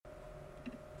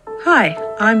Hi,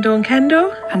 I'm Dawn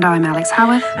Kendall. And I'm Alex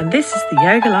Howarth. And this is the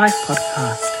Yoga Life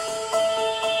podcast.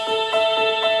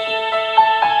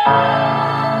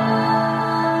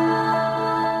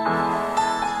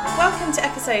 Welcome to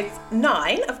episode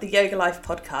 9 of the Yoga Life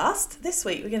podcast. This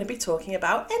week we're going to be talking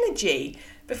about energy.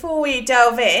 Before we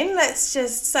delve in, let's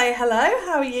just say hello.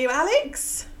 How are you,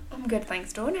 Alex? I'm good,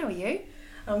 thanks, Dawn. How are you?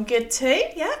 I'm good too,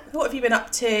 yeah. What have you been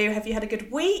up to? Have you had a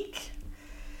good week?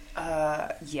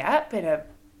 Yeah, been a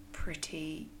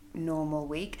pretty normal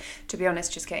week. To be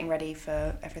honest, just getting ready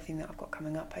for everything that I've got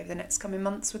coming up over the next coming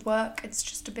months with work. It's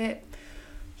just a bit,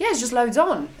 it's just loads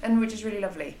on, and which is really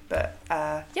lovely. But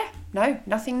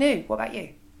nothing new. What about you?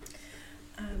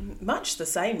 Much the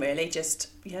same, really. Just,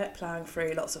 ploughing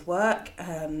through lots of work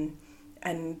and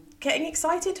getting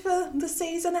excited for the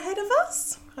season ahead of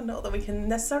us. Not that we can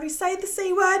necessarily say the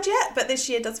C word yet, but this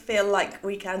year does feel like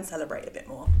we can celebrate a bit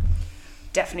more.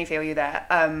 Definitely feel you there.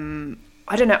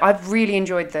 I don't know, I've really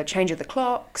enjoyed the change of the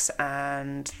clocks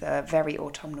and the very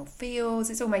autumnal feels.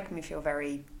 It's all making me feel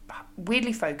very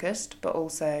weirdly focused, but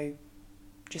also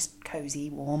just cosy,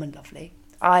 warm and lovely.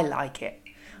 I like it.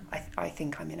 I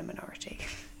think I'm in a minority.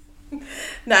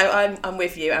 No, I'm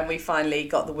with you, and we finally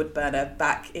got the wood burner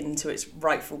back into its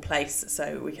rightful place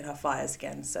so we can have fires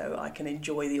again, so I can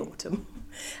enjoy the autumn.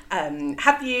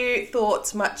 Have you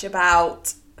thought much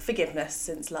about forgiveness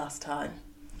since last time?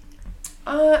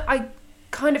 I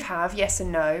kind of have, yes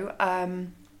and no.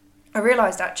 I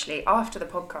realised actually after the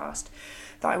podcast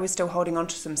that I was still holding on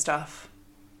to some stuff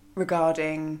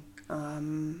regarding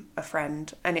a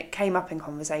friend, and it came up in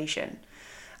conversation,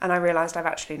 and I realised I've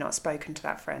actually not spoken to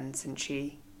that friend since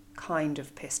she kind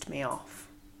of pissed me off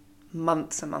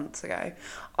months and months ago.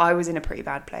 I was in a pretty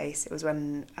bad place. It was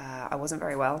when I wasn't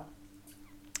very well.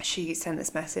 She sent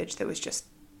this message that was just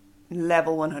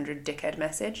level 100 dickhead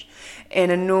message. In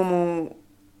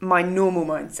my normal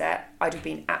mindset, I'd have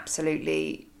been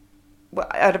absolutely,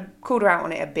 I'd have called her out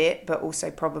on it a bit, but also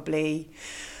probably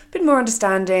a bit more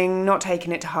understanding, not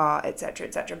taking it to heart, etc,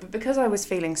 etc. But because I was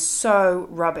feeling so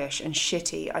rubbish and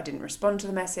shitty, I didn't respond to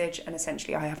the message, and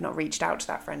essentially I have not reached out to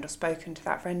that friend or spoken to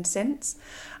that friend since.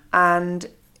 And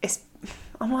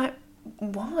I'm like,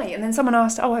 why? And then someone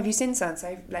asked, have you seen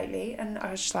so-and-so lately? And I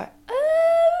was just like,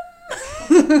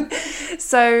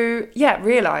 So,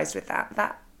 realised with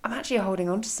that I'm actually holding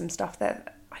on to some stuff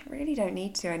that I really don't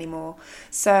need to anymore.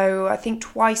 So I think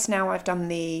twice now I've done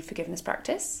the forgiveness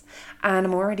practice, and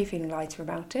I'm already feeling lighter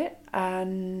about it.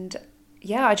 And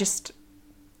just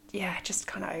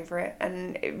kind of over it.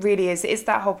 And it really is, it's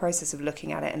that whole process of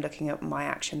looking at it and looking at my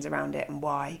actions around it and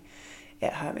why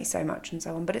it hurt me so much and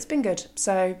so on. But it's been good.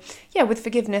 So with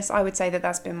forgiveness, I would say that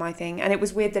that's been my thing. And it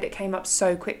was weird that it came up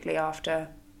so quickly after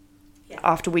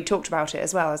we talked about it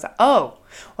as well. I was like,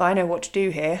 I know what to do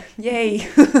here. Yay.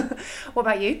 What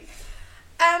about you?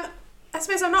 I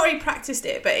suppose I've not really practiced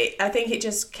it, but I think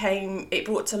it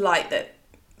brought to light that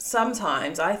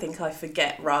sometimes I think I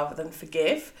forget rather than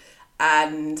forgive,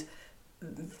 and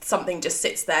something just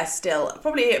sits there still,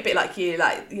 probably a bit like you,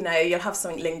 you'll have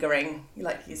something lingering,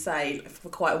 like you say, for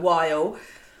quite a while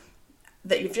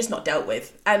that you've just not dealt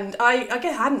with. And I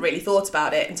guess I hadn't really thought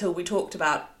about it until we talked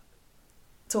about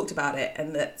it,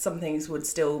 and that some things would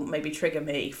still maybe trigger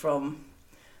me from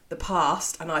the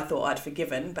past, and I thought I'd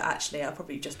forgiven, but actually I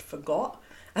probably just forgot.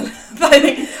 And but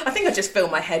I think I just fill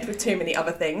my head with too many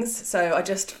other things, so I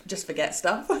just forget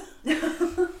stuff.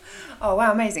 Oh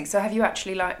wow, amazing. So have you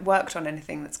actually worked on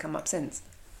anything that's come up since?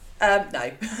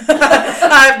 No.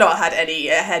 I have not had any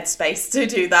headspace to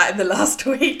do that in the last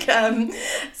week.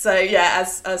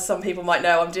 As some people might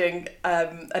know, I'm doing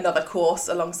another course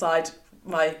alongside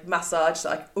my massage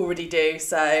that I already do,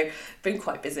 so been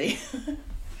quite busy.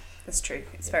 That's true.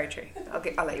 It's very true.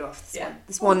 I'll let you off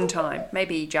this one time.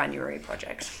 Maybe January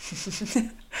project.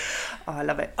 I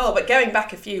love it. But going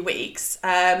back a few weeks,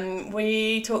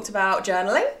 we talked about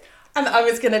journaling, and I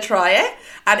was going to try it,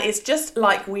 and it's just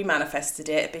like we manifested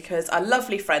it, because a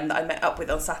lovely friend that I met up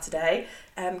with on Saturday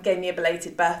gave me a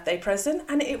belated birthday present,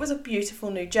 and it was a beautiful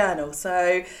new journal.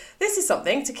 So this is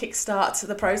something to kickstart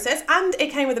the process, and it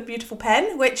came with a beautiful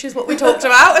pen, which is what we talked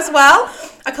about as well.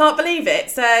 I can't believe it.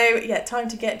 So time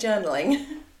to get journaling.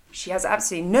 She has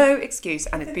absolutely no excuse,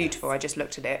 and it's beautiful. I just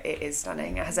looked at it. It is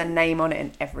stunning. It has a name on it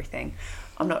and everything.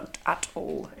 I'm not at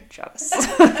all jealous.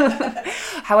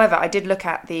 However, I did look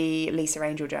at the Lisa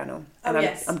Angel journal, and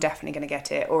I'm definitely going to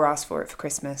get it or ask for it for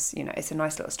Christmas. It's a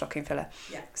nice little stocking filler.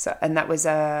 Yeah. So, and that was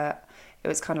it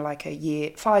was kind of like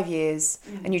 5 years,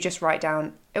 and you just write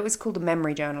down. It was called a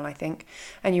memory journal, I think,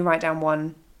 and you write down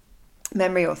one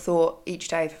memory or thought each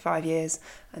day for 5 years.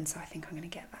 And so I think I'm going to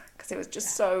get that, because it was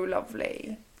just so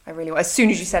lovely. I really want. As soon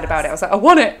as you said about it, I was like, I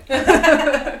want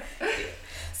it.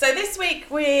 So this week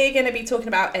we're going to be talking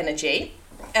about energy.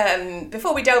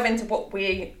 Before we delve into what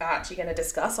we are actually going to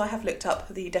discuss, I have looked up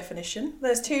the definition.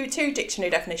 There's two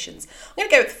dictionary definitions. I'm going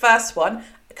to go with the first one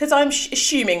because I'm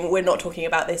assuming we're not talking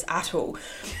about this at all.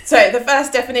 So the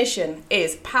first definition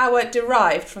is power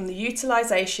derived from the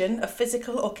utilisation of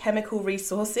physical or chemical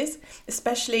resources,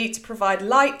 especially to provide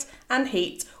light and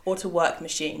heat or to work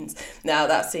machines. Now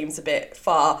that seems a bit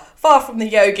far from the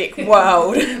yogic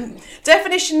world.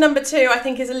 Definition number 2 I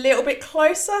think is a little bit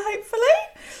closer, hopefully.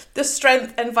 The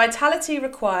strength and vitality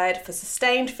required for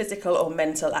sustained physical or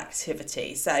mental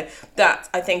activity. So that,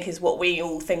 I think, is what we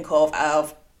all think of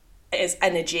as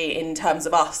energy in terms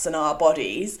of us and our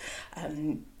bodies.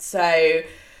 So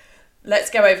let's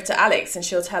go over to Alex and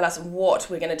she'll tell us what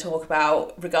we're going to talk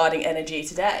about regarding energy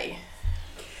today.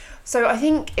 So I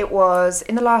think it was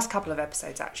in the last couple of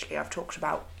episodes, actually, I've talked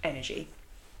about energy.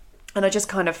 And I just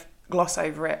kind of gloss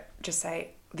over it, just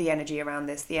say the energy around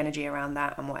this, the energy around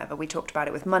that, and whatever. We talked about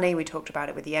it with money, we talked about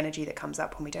it with the energy that comes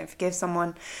up when we don't forgive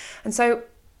someone. And so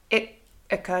it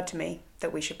occurred to me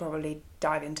that we should probably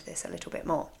dive into this a little bit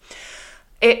more.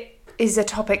 It is a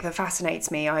topic that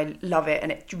fascinates me. I love it,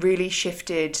 and it really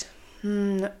shifted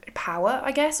power,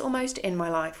 I guess, almost in my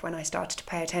life when I started to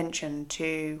pay attention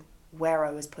to where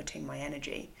I was putting my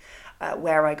energy,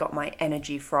 where I got my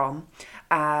energy from,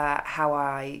 how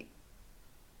I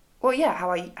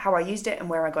used it and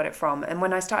where I got it from. And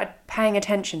when I started paying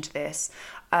attention to this,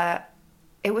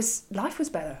 life was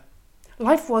better.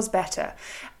 Life was better,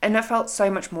 and I felt so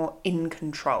much more in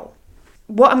control.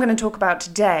 What I'm going to talk about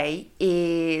today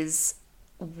is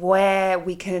where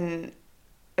we can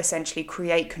essentially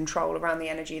create control around the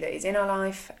energy that is in our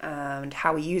life and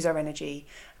how we use our energy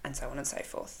and so on and so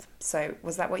forth. So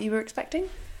was that what you were expecting?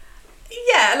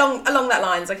 Yeah, along that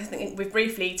lines. I think we've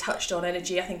briefly touched on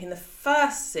energy, I think, in the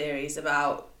first series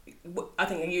about, I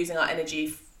think, using our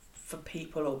energy for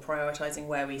people or prioritising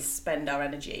where we spend our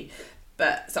energy.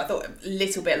 But so I thought a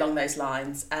little bit along those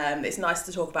lines. It's nice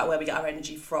to talk about where we get our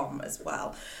energy from as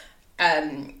well.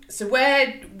 So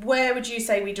where would you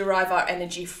say we derive our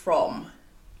energy from?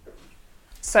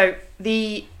 So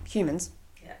the humans,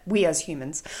 we as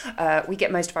humans, we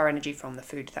get most of our energy from the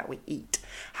food that we eat.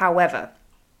 However,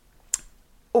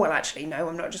 well, actually, no,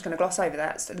 I'm not just going to gloss over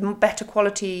that. So the better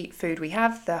quality food we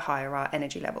have, the higher our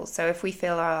energy levels. So if we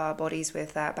fill our bodies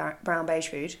with that brown beige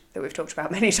food that we've talked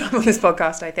about many times on this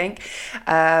podcast, I think.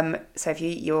 So if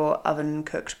you eat your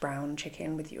oven-cooked brown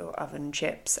chicken with your oven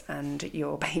chips and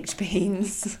your baked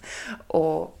beans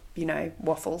or,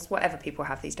 waffles, whatever people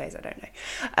have these days, I don't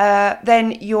know,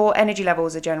 then your energy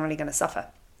levels are generally going to suffer.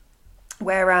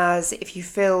 Whereas if you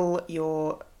fill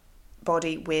your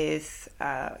body with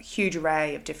a huge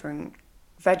array of different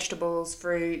vegetables,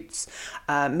 fruits,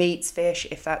 meats, fish,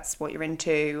 if that's what you're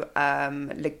into,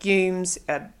 legumes,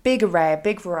 a big array, a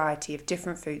big variety of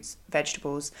different fruits,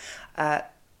 vegetables,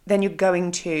 then you're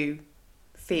going to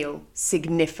feel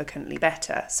significantly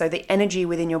better. So the energy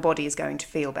within your body is going to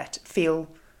feel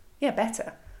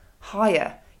better,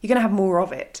 higher. You're going to have more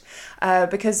of it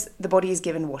because the body is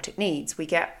given what it needs. We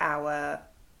get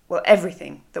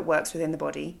everything that works within the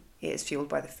body is fueled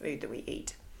by the food that we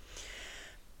eat.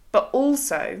 But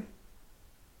also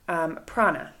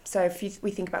prana. So if we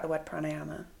think about the word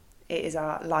pranayama, it is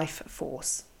our life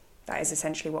force. That is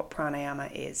essentially what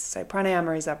pranayama is. So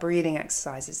pranayama is our breathing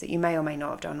exercises that you may or may not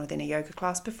have done within a yoga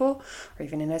class before, or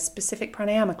even in a specific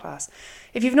pranayama class.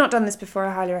 If you've not done this before,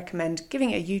 I highly recommend giving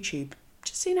it a YouTube,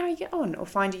 just seeing how you get on, or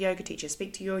find a yoga teacher,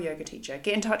 speak to your yoga teacher,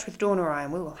 get in touch with Dawn or I,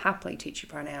 and we will happily teach you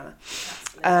pranayama.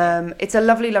 It's a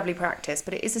lovely, lovely practice,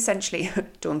 but it is essentially,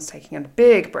 Dawn's taking a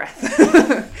big breath.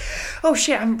 Oh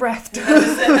shit, I'm breathed.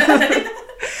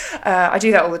 I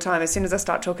do that all the time. As soon as I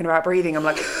start talking about breathing, I'm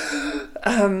like,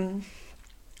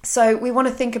 so we want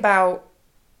to think about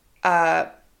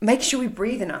make sure we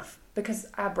breathe enough, because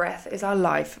our breath is our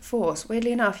life force.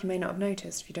 Weirdly enough, you may not have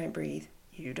noticed, if you don't breathe,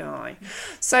 you die.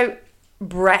 So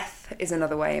breath is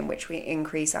another way in which we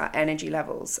increase our energy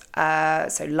levels.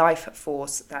 So life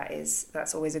force,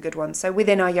 that's always a good one. So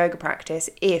within our yoga practice,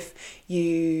 if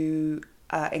you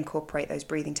incorporate those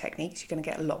breathing techniques, you're going to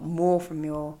get a lot more from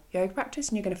your yoga practice,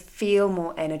 and you're going to feel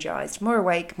more energized, more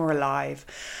awake, more alive.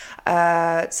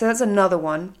 So that's another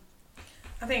one.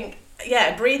 I think,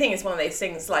 breathing is one of those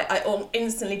things, like I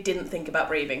instantly didn't think about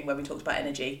breathing when we talked about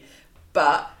energy,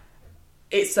 but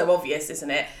it's so obvious, isn't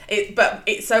it? But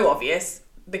it's so obvious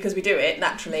because we do it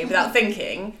naturally without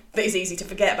thinking that it's easy to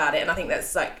forget about it. And I think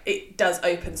that's it does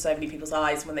open so many people's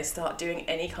eyes when they start doing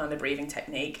any kind of breathing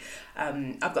technique.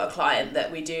 I've got a client that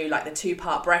we do the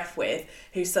 2-part breath with,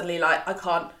 who's suddenly I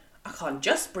I can't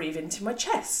just breathe into my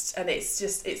chest. And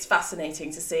it's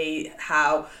fascinating to see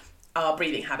how our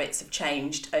breathing habits have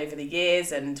changed over the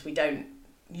years, and we don't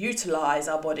utilise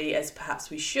our body as perhaps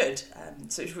we should.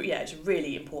 So it's a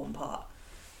really important part.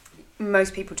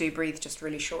 Most people do breathe just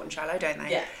really short and shallow, don't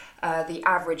they? Yeah. The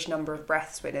average number of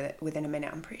breaths within a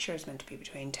minute, I'm pretty sure, is meant to be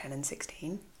between 10 and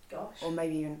 16. Gosh. Or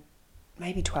maybe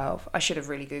 12. I should have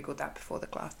really Googled that before the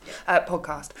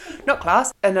podcast. Not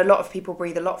class. And a lot of people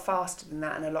breathe a lot faster than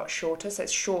that and a lot shorter. So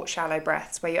it's short, shallow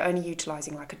breaths where you're only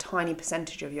utilising like a tiny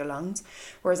percentage of your lungs.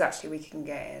 Whereas actually we can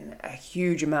get in a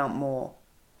huge amount more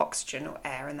oxygen or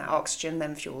air, and that oxygen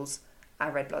then fuels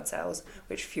our red blood cells,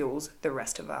 which fuels the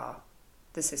rest of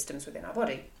the systems within our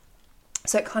body.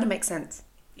 So it kind of makes sense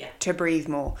to breathe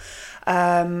more.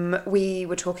 We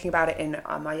were talking about it in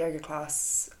my yoga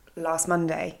class last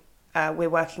Monday. We're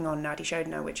working on Nadi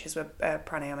Shodhana, which is a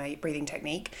pranayama breathing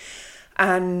technique.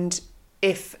 And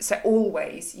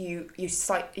always you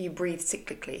breathe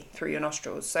cyclically through your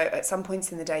nostrils. So at some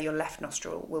points in the day, your left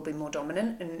nostril will be more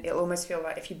dominant, and it'll almost feel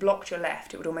like if you blocked your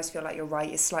left, it would almost feel like your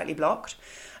right is slightly blocked.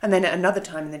 And then at another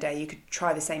time in the day, you could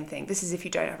try the same thing. This is if you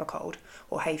don't have a cold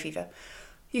or hay fever.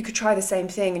 You could try the same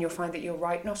thing and you'll find that your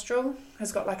right nostril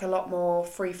has got like a lot more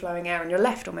free-flowing air and your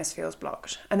left almost feels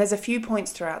blocked. And there's a few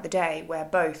points throughout the day where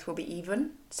both will be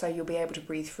even, so you'll be able to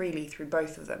breathe freely through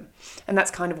both of them. And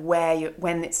that's kind of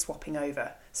when it's swapping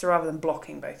over. So rather than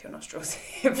blocking both your nostrils,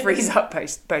 it frees up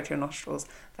both your nostrils.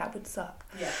 That would suck.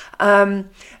 Yeah.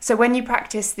 So when you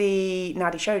practice the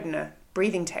Nadi Shodhana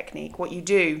breathing technique, what you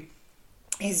do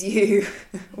is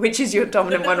which is your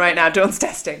dominant one right now? Dawn's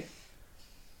testing.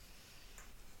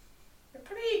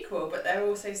 Equal, but they're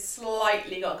also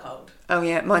slightly got cold. Oh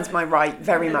yeah, mine's my right,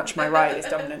 very much my right is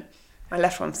dominant. My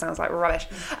left one sounds like rubbish.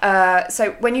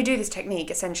 So when you do this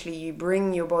technique, essentially you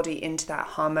bring your body into that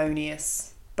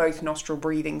harmonious both nostril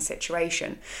breathing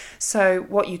situation. So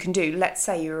what you can do, let's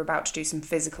say you're about to do some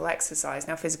physical exercise.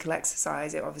 Now physical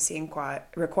exercise, it obviously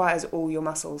requires all your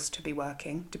muscles to be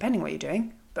working, depending what you're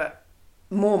doing, but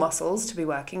more muscles to be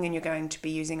working, and you're going to be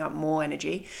using up more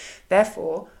energy.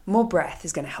 Therefore, more breath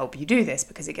is going to help you do this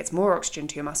because it gets more oxygen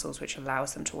to your muscles, which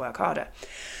allows them to work harder.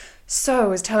 So I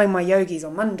was telling my yogis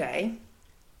on Monday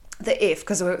that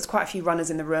because there was quite a few runners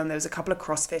in the room, there was a couple of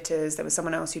CrossFitters, there was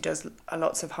someone else who does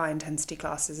lots of high intensity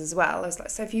classes as well. I was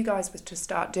like, so if you guys were to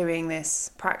start doing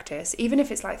this practice, even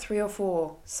if it's like 3 or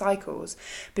 4 cycles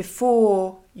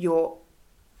before your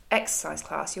exercise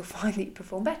class, you'll find that you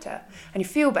perform better and you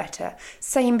feel better.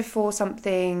 Same before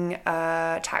something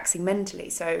taxing mentally.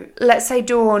 So let's say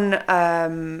Dawn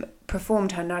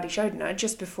performed her Nadi Shodhana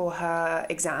just before her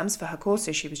exams for her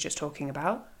courses she was just talking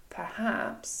about.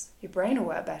 Perhaps your brain will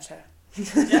work better.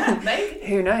 Yeah, maybe.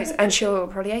 Who knows? And she'll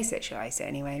probably ace it. She'll ace it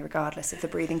anyway, regardless of the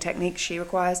breathing techniques she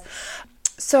requires.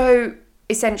 So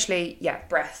essentially,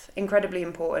 breath, incredibly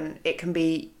important. It can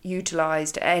be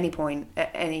utilised at any point,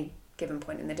 at any given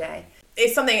point in the day.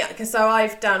 It's something, so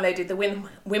I've downloaded the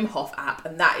Wim Hof app,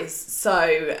 and that is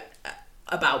so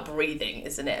about breathing,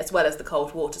 isn't it? As well as the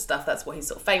cold water stuff, that's what he's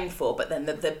sort of famed for. But then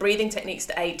the breathing techniques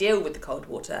to deal with the cold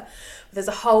water. There's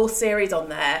a whole series on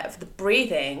there of the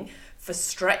breathing for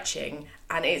stretching,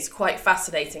 and it's quite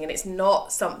fascinating, and it's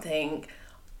not something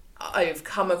I've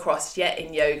come across yet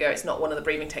in yoga. It's not one of the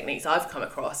breathing techniques I've come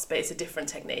across, but it's a different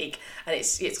technique, and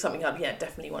it's something I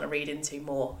definitely want to read into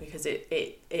more because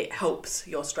it helps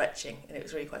your stretching, and it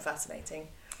was really quite fascinating.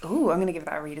 Oh, I'm going to give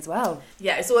that a read as well.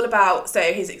 Yeah, it's all about, so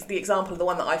the example of the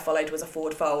one that I followed was a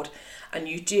forward fold, and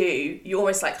you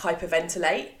almost like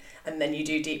hyperventilate, and then you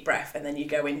do deep breath, and then you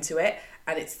go into it,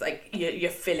 and it's like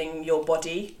you're filling your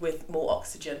body with more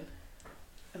oxygen.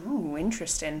 Oh,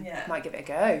 interesting. Yeah. Might give it a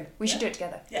go. We should do it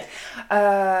together.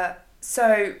 Yeah.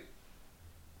 So,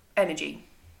 energy,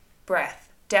 breath.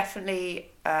 Definitely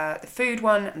the food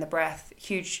one and the breath,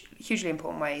 hugely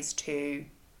important ways to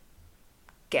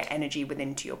get energy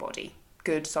into your body.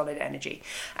 Good, solid energy.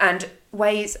 And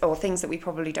ways or things that we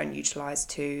probably don't utilise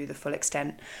to the full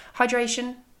extent.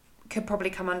 Hydration could probably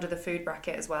come under the food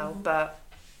bracket as well, but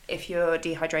if you're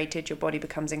dehydrated, your body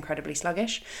becomes incredibly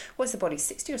sluggish. What's the body,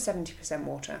 60 or 70%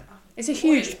 water? It's a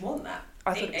huge... It's more than that.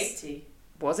 I thought 80.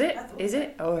 Was it? I thought Is so.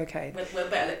 it? Oh, okay. We'll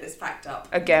better look this fact up.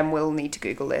 Again, we'll need to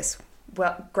Google this.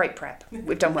 Well, great prep.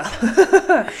 We've done well.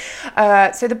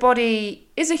 So the body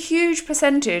is a huge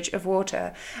percentage of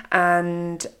water,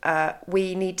 and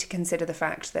we need to consider the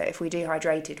fact that if we're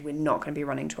dehydrated, we're not going to be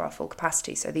running to our full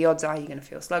capacity. So the odds are you're going to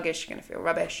feel sluggish, you're going to feel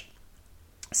rubbish.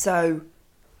 So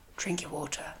drink your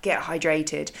water, get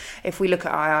hydrated. If we look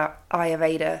at our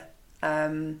Ayurveda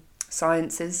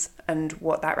sciences and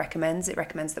what that recommends. It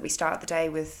recommends that we start the day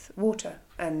with water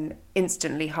and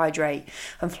instantly hydrate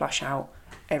and flush out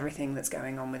everything that's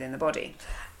going on within the body.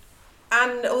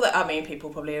 And all that, I mean, people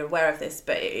probably are aware of this,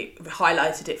 but it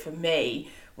highlighted it for me,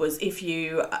 was if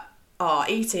you are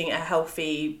eating a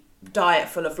healthy diet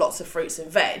full of lots of fruits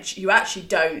and veg, you actually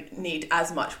don't need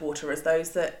as much water as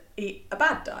those that eat a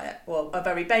bad diet, or a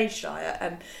very beige diet.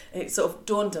 And it sort of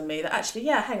dawned on me that actually,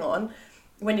 yeah, hang on,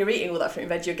 when you're eating all that fruit and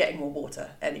veg, you're getting more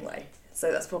water anyway.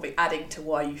 So that's probably adding to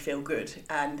why you feel good.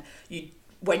 And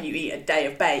when you eat a day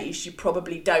of beige, you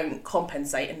probably don't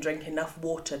compensate and drink enough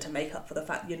water to make up for the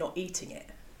fact that you're not eating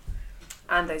it.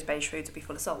 And those beige foods will be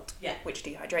full of salt, yeah, which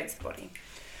dehydrates the body.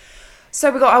 So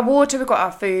we've got our water, we've got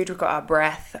our food, we've got our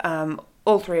breath,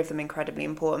 all three of them incredibly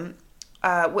important.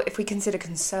 If we consider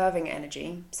conserving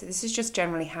energy, so this is just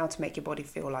generally how to make your body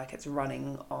feel like it's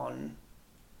running on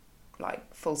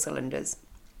like full cylinders,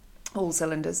 all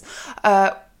cylinders,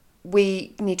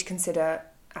 we need to consider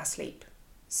our sleep.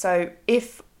 So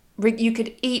if you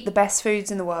could eat the best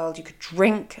foods in the world, you could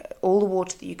drink all the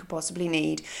water that you could possibly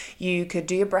need, you could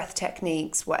do your breath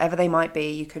techniques, whatever they might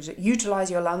be, you could utilise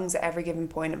your lungs at every given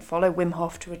point and follow Wim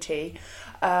Hof to a T.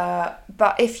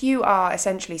 But if you are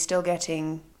essentially still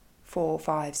getting 4,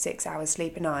 5, 6 hours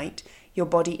sleep a night, your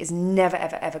body is never,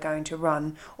 ever, ever going to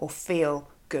run or feel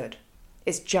good.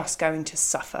 It's just going to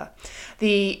suffer.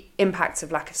 The impacts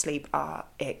of lack of sleep are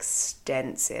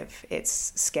extensive.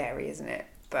 It's scary, isn't it?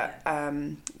 But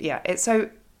it's so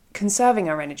conserving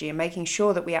our energy and making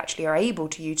sure that we actually are able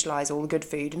to utilise all the good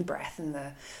food and breath and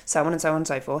the so on and so on and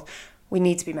so forth. We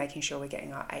need to be making sure we're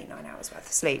getting our 8-9 hours worth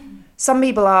of sleep. Some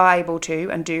people are able to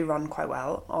and do run quite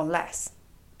well on less.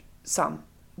 Some.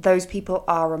 Those people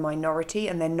are a minority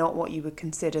and they're not what you would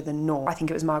consider the norm. I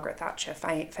think it was Margaret Thatcher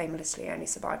famously only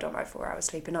survived on like 4 hours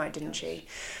sleep a night, didn't she?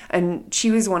 And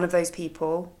she was one of those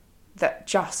people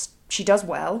that she does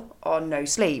well on no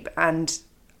sleep. And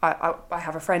I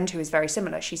have a friend who is very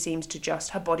similar. She seems to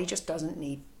her body just doesn't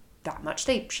need that much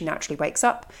sleep. She naturally wakes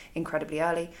up incredibly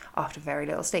early after very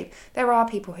little sleep. There are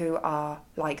people who are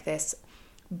like this,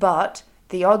 but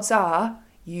the odds are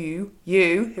you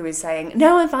who is saying,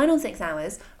 no, I'm fine on 6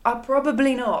 hours, are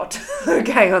probably not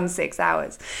okay on 6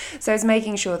 hours. So it's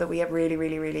making sure that we really,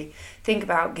 really, really think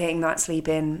about getting that sleep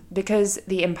in, because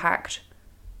the impact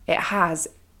it has,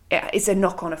 it's a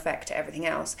knock-on effect to everything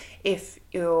else. If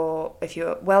you're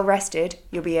well rested,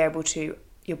 your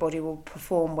body will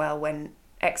perform well when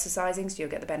exercising, so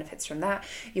you'll get the benefits from that.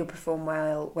 You'll perform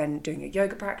well when doing your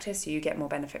yoga practice, so you get more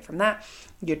benefit from that.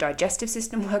 Your digestive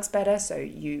system works better, so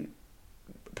you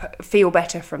feel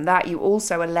better from that. You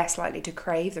also are less likely to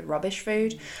crave the rubbish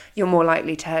food. You're more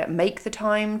likely to make the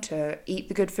time to eat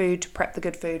the good food, to prep the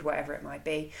good food, whatever it might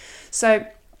be. So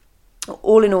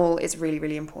all in all, it's really,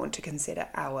 really important to consider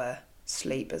our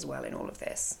sleep as well in all of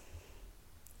this.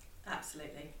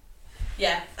 Absolutely.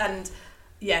 Yeah, and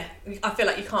yeah, I feel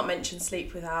like you can't mention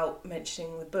sleep without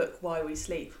mentioning the book Why We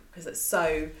Sleep, because it's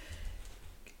so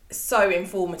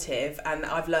informative, and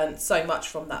I've learned so much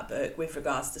from that book with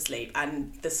regards to sleep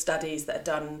and the studies that are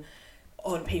done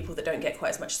on people that don't get quite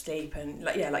as much sleep, and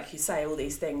like you say, all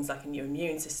these things like in your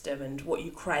immune system and what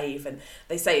you crave. And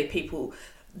they say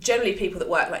generally people that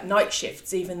work like night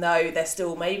shifts, even though they're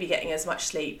still maybe getting as much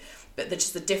sleep, but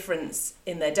just the difference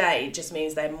in their day just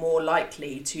means they're more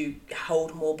likely to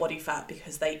hold more body fat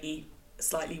because they eat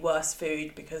slightly worse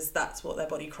food, because that's what their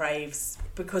body craves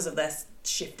because of their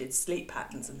shifted sleep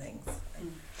patterns and things.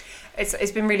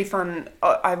 It's been really fun.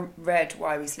 I read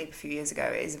Why We Sleep a few years ago.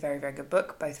 It is a very, very good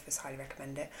book. Both of us highly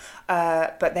recommend it.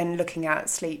 But then looking at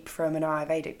sleep from an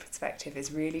Ayurvedic perspective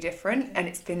is really different, and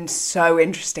it's been so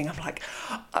interesting. I'm like,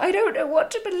 I don't know what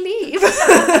to believe.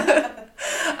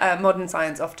 Modern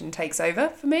science often takes over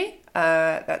for me.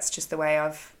 That's just the way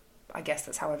I guess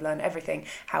that's how I've learned everything.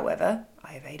 However,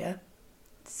 Ayurveda,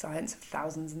 science of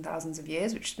thousands and thousands of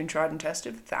years, which has been tried and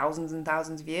tested for thousands and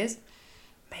thousands of years.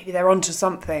 Maybe they're onto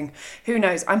something. Who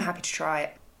knows? I'm happy to try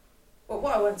it. Well,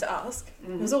 what I wanted to ask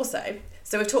was also,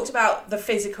 so we've talked about the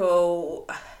physical,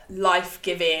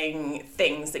 life-giving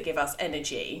things that give us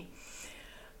energy.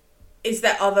 Is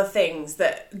there other things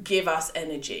that give us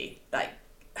energy, like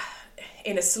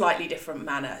in a slightly different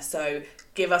manner? So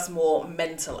give us more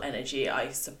mental energy,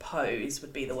 I suppose,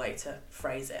 would be the way to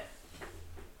phrase it.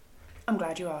 I'm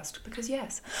glad you asked, because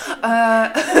yes.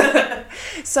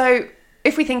 So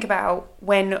if we think about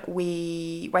when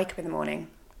we wake up in the morning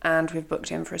and we've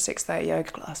booked in for a 6:30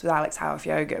 yoga class with Alex Howarth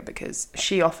Yoga, because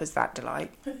she offers that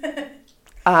delight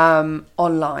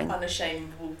online.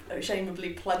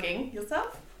 Unashamedly plugging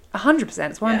yourself. 100%,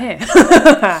 that's why I'm here.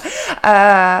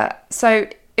 So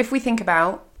if we think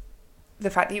about the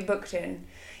fact that you booked in,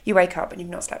 you wake up and you've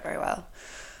not slept very well.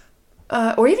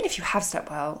 Or even if you have slept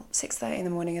well, 6:30 in the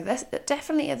morning,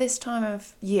 definitely at this time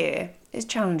of year, is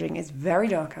challenging. It's very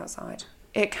dark outside.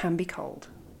 It can be cold.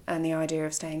 And the idea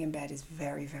of staying in bed is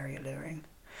very, very alluring.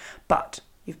 But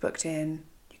you've booked in,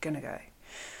 you're going to go.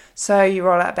 So you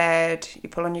roll out of bed, you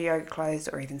pull on your yoga clothes,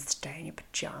 or even stay in your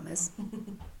pyjamas.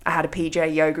 I had a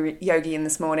PJ yogi in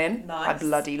this morning. Nice. I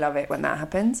bloody love it when that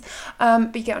happens.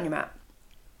 But you get on your mat.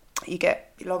 You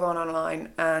log on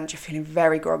online and you're feeling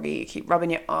very groggy. You keep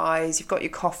rubbing your eyes. You've got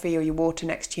your coffee or your water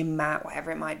next to your mat,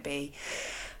 whatever it might be.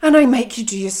 And I make you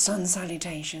do your sun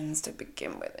salutations to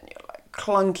begin with. And you're like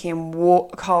clunky and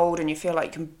cold, and you feel like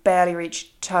you can barely reach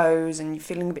your toes, and you're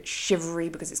feeling a bit shivery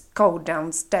because it's cold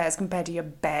downstairs compared to your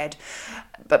bed.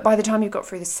 But by the time you've got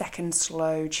through the second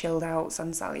slow, chilled out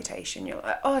sun salutation, you're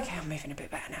like, oh, okay, I'm moving a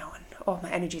bit better now. And my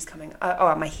energy's coming.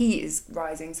 My heat is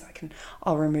rising, so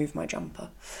I'll remove my jumper.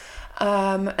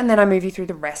 And then I move you through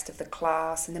the rest of the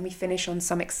class, and then we finish on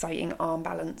some exciting arm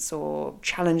balance or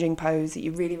challenging pose that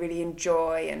you really, really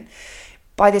enjoy. And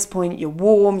by this point, you're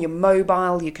warm, you're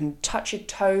mobile, you can touch your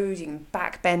toes, you can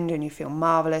back bend, and you feel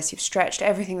marvellous. You've stretched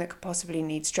everything that could possibly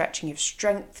need stretching. You've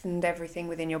strengthened everything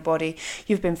within your body.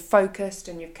 You've been focused,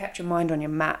 and you've kept your mind on your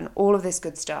mat, and all of this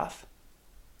good stuff.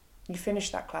 You finish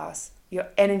that class. Your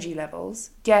energy levels,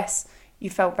 yes, you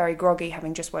felt very groggy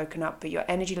having just woken up, but your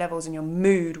energy levels and your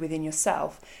mood within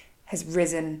yourself has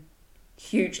risen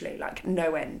hugely, like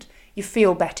no end. You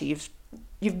feel better. You've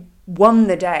won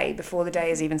the day before the day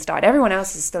has even started. Everyone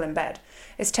else is still in bed.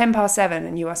 It's 7:10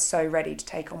 and you are so ready to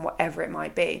take on whatever it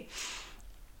might be.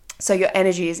 So your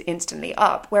energy is instantly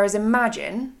up. Whereas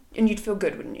imagine, and you'd feel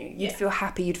good, wouldn't you? You'd feel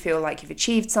happy. You'd feel like you've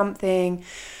achieved something.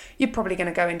 You're probably going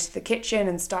to go into the kitchen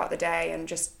and start the day and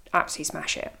just absolutely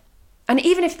smash it. And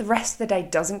even if the rest of the day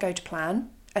doesn't go to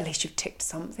plan, at least you've ticked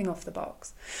something off the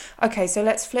box. Okay, so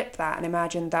let's flip that and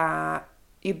imagine that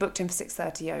you booked in for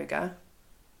 6:30 yoga.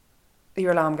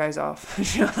 Your alarm goes off.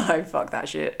 You're like, fuck that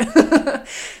shit.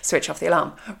 Switch off the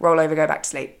alarm. Roll over, go back to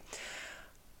sleep.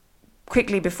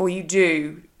 Quickly before you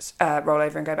do roll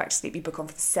over and go back to sleep, you book on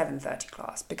for the 7:30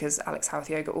 class, because Alex Howarth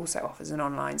Yoga also offers an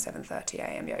online 7:30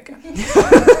 a.m.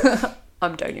 yoga. I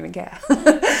don't even care.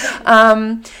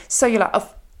 So you're like,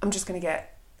 I'm just going to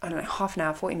get, I don't know, half an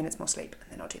hour, 40 minutes more sleep,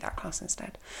 and then I'll do that class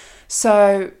instead.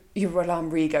 So your alarm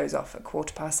goes off at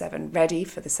 7:15, ready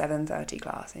for the 7:30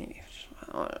 class. And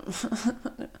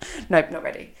nope, not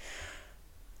ready.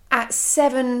 At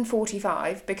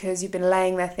 7:45, because you've been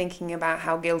laying there thinking about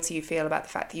how guilty you feel about the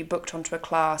fact that you booked onto a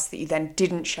class that you then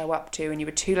didn't show up to, and you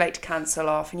were too late to cancel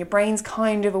off, and your brain's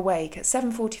kind of awake at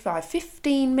 7:45,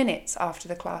 15 minutes after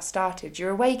the class started.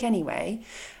 You're awake anyway,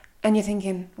 and you're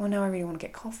thinking, well, now I really want to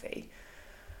get coffee.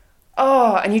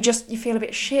 Oh, and you feel a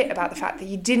bit shit about the fact that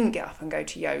you didn't get up and go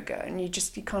to yoga, and you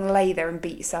kind of lay there and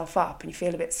beat yourself up, and you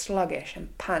feel a bit sluggish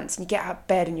and pants, and you get out of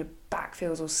bed and your back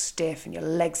feels all stiff and your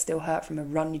legs still hurt from a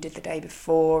run you did the day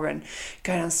before, and you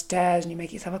go downstairs and you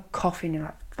make yourself a coffee and you're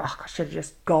like, fuck, I should have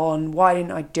just gone. Why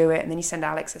didn't I do it? And then you send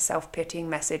Alex a self-pitying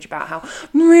message about how,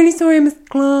 I'm really sorry I missed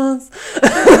class.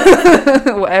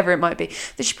 Whatever it might be.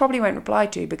 That she probably won't reply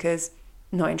to because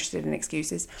not interested in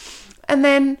excuses. And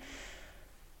then,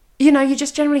 you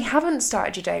just generally haven't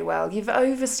started your day well. You've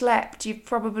overslept. You've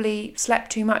probably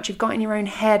slept too much. You've got in your own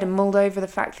head and mulled over the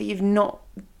fact that you've not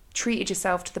treated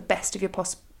yourself to the best of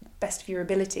your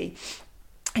ability.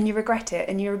 And you regret it,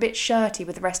 and you're a bit shirty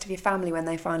with the rest of your family when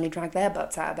they finally drag their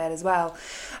butts out of bed as well.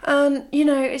 And,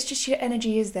 it's just your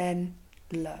energy is then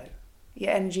low. Your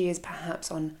energy is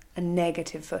perhaps on a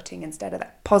negative footing instead of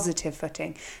that positive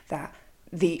footing that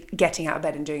the getting out of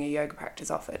bed and doing a yoga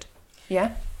practice offered.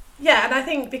 Yeah? Yeah, and I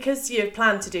think because you've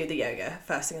planned to do the yoga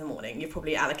first thing in the morning, you've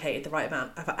probably hopefully allocated the right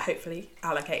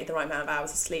amount of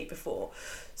hours of sleep before.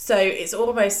 So it's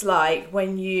almost like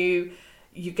when you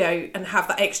go and have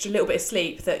that extra little bit of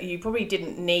sleep that you probably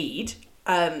didn't need,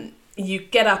 you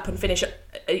get up and finish,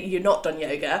 you're not done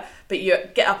yoga, but you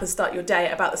get up and start your day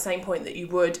at about the same point that you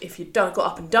would if you'd got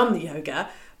up and done the yoga.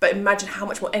 But imagine how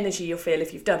much more energy you'll feel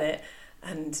if you've done it.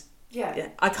 And yeah,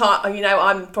 I can't,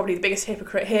 I'm probably the biggest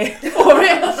hypocrite here for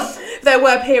it. There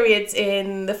were periods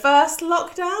in the first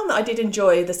lockdown that I did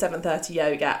enjoy the 7:30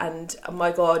 yoga, and oh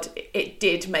my God, it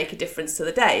did make a difference to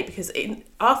the day, because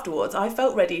afterwards I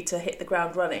felt ready to hit the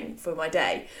ground running for my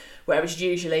day. Whereas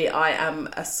usually I am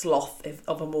a sloth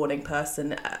of a morning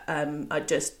person.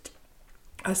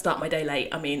 I start my day late.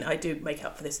 I mean, I do make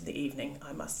up for this in the evening,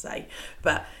 I must say.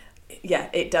 But yeah,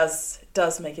 it does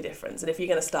make a difference. And if you're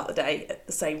going to start the day at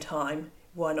the same time,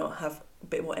 why not have a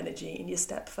bit more energy in your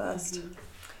step first? Mm-hmm.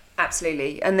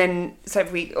 Absolutely. And then, so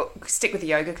if we stick with the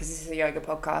yoga, because this is a yoga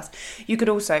podcast, you could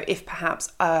also, if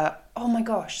perhaps, oh my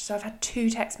gosh, so I've had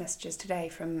 2 text messages today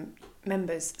from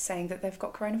members saying that they've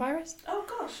got coronavirus. Oh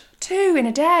gosh. 2 in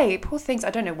a day. Poor things.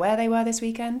 I don't know where they were this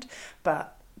weekend,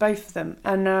 but both of them.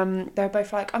 And they're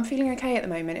both like, I'm feeling okay at the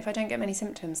moment. If I don't get many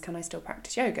symptoms, can I still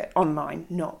practice yoga? Online,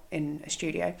 not in a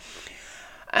studio.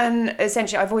 And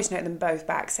essentially, I voice note them both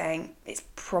back saying, it's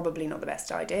probably not the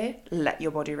best idea. Let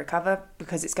your body recover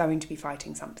because it's going to be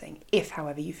fighting something. If,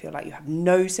 however, you feel like you have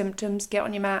no symptoms, get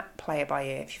on your mat, play it by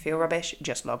ear. If you feel rubbish,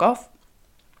 just log off.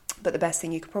 But the best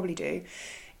thing you could probably do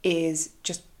is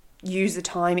just use the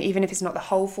time, even if it's not the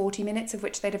whole 40 minutes of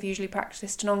which they'd have usually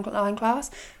practiced an online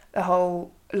class, the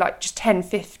whole, like just 10,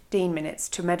 15 minutes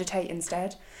to meditate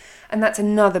instead. And that's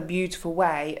another beautiful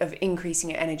way of increasing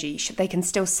your energy. They can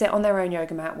still sit on their own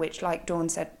yoga mat, which, like Dawn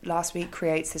said last week,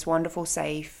 creates this wonderful,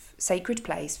 safe, sacred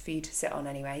place for you to sit on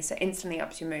anyway. So instantly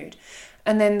ups your mood.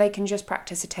 And then they can just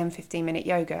practice a 10, 15-minute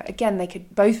yoga. Again, they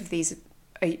could, both of these,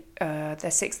 they're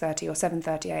 6:30 or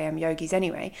 7:30 a.m. yogis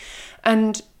anyway.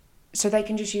 And so they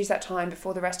can just use that time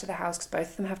before the rest of the house, because both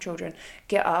of them have children,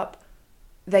 get up.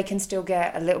 They can still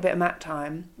get a little bit of mat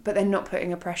time, but they're not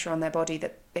putting a pressure on their body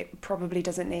that it probably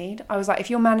doesn't need. I was like,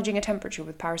 if you're managing a temperature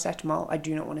with paracetamol, I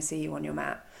do not want to see you on your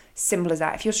mat. Simple as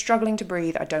that. If you're struggling to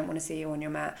breathe, I don't want to see you on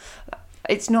your mat.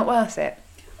 It's not worth it.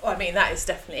 Well, I mean, that is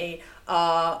definitely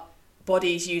our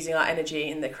bodies using our energy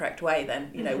in the correct way then.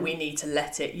 You know, we need to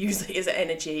let it use its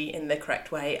energy in the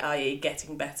correct way, i.e.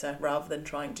 getting better, rather than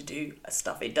trying to do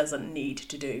stuff it doesn't need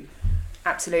to do.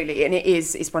 Absolutely. And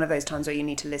it's one of those times where you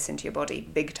need to listen to your body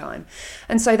big time.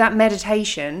 And so that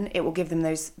meditation, it will give them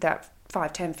that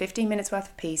 5, 10, 15 minutes worth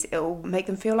of peace. It will make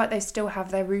them feel like they still have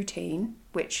their routine,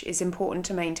 which is important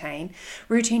to maintain.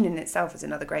 Routine in itself is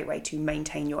another great way to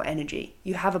maintain your energy.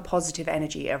 You have a positive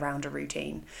energy around a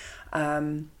routine.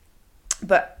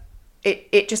 But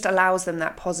it just allows them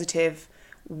that positive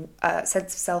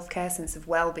sense of self-care, sense of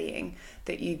well-being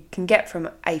that you can get from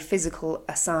a physical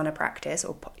asana practice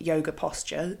or yoga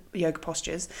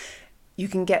postures. You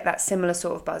can get that similar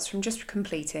sort of buzz from just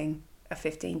completing a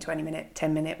 15, 20 minute,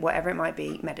 10 minute, whatever it might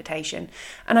be, meditation.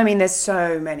 And I mean, there's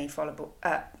so many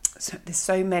there's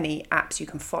so many apps you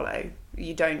can follow.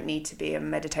 You don't need to be a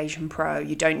meditation pro.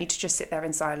 You don't need to just sit there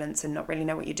in silence and not really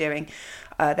know what you're doing.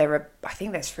 I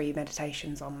think there's free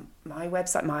meditations on my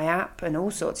website, my app, and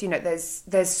all sorts. You know,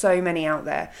 there's so many out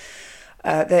there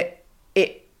that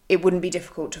it wouldn't be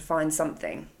difficult to find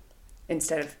something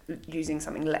instead of using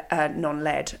something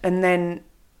non-led. And then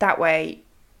that way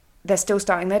they're still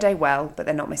starting their day well, but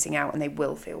they're not missing out and they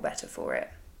will feel better for it,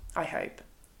 I hope.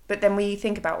 But then we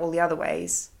think about all the other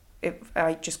ways.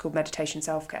 I just called meditation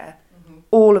self-care.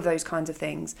 All of those kinds of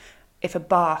things. If a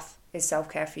bath is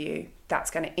self-care for you, that's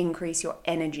going to increase your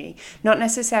energy. Not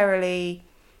necessarily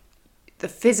the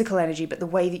physical energy, but the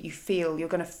way that you feel. You're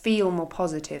going to feel more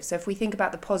positive. So if we think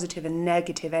about the positive and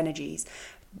negative energies,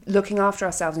 looking after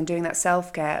ourselves and doing that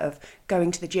self-care of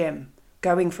going to the gym,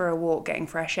 going for a walk, getting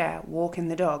fresh air, walking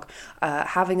the dog,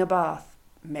 having a bath,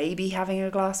 maybe having a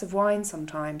glass of wine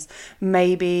sometimes,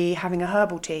 maybe having a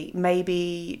herbal tea,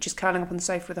 maybe just curling up on the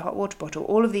sofa with a hot water bottle.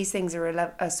 All of these things are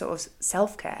a sort of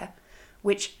self-care,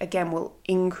 which again will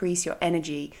increase your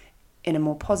energy in a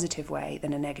more positive way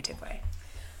than a negative way.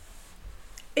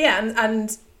 Yeah,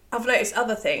 and I've noticed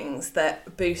other things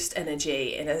that boost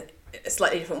energy in a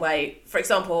slightly different way. For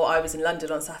example, I was in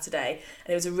London on Saturday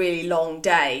and it was a really long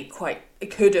day. It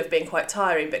could have been quite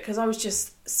tiring, but because I was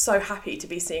just so happy to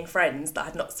be seeing friends that I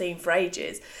had not seen for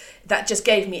ages, that just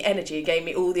gave me energy, gave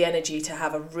me all the energy to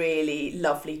have a really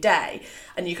lovely day.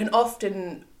 And you can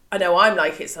often, I know I'm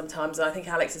like it sometimes, and I think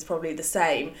Alex is probably the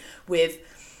same, with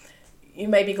you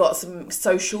maybe got some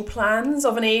social plans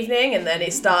of an evening and then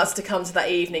it starts to come to that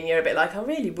evening, you're a bit like, I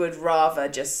really would rather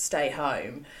just stay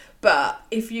home. But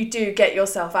if you do get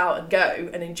yourself out and go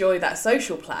and enjoy that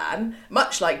social plan,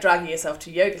 much like dragging yourself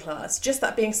to yoga class, just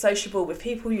that being sociable with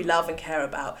people you love and care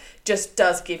about just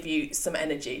does give you some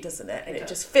energy, doesn't it? And it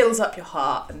just fills up your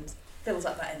heart and fills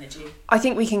up that energy. I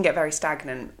think we can get very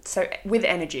stagnant. So with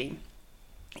energy,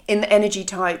 in the energy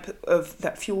type of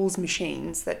that fuels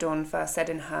machines that Dawn first said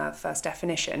in her first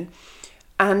definition,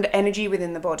 and energy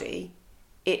within the body,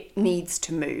 it needs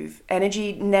to move.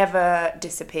 Energy never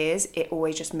disappears. It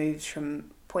always just moves from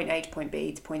point A to point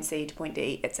B to point C to point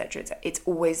D, etc. It's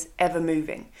always ever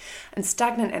moving. And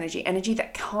stagnant energy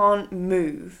that can't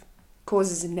move,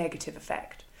 causes a negative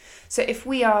effect. So if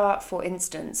we are, for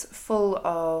instance,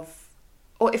 or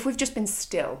if we've just been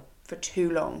still for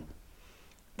too long,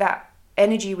 that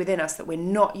energy within us that we're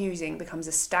not using becomes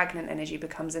a stagnant energy,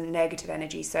 becomes a negative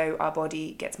energy. So our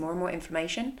body gets more and more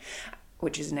inflammation.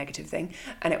 which is a negative thing.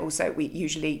 And it also, we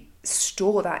usually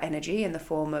store that energy in the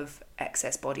form of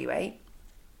excess body weight.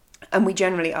 And we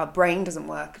generally, our brain doesn't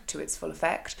work to its full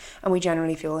effect, and we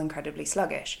generally feel incredibly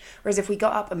sluggish. Whereas if we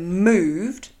got up and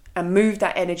moved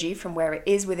that energy from where it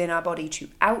is within our body to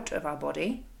out of our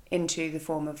body into the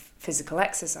form of physical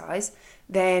exercise,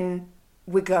 then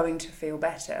we're going to feel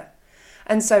better.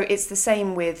 And so it's the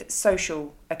same with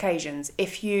social occasions.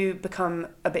 If you become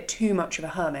a bit too much of a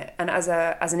hermit, and as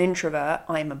an introvert,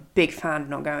 I'm a big fan of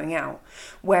not going out,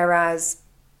 whereas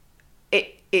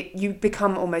you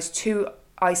become almost too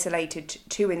isolated,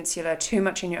 too insular, too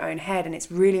much in your own head, and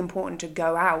it's really important to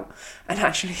go out and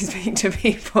actually speak to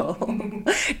people.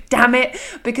 Damn it,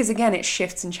 because again, it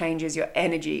shifts and changes your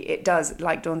energy. It does,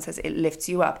 like Dawn says, it lifts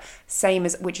you up.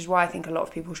 Which is why I think a lot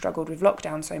of people struggled with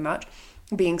lockdown so much,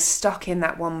 being stuck in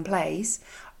that one place.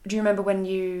 Do you remember when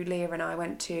Leah and I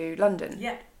went to London?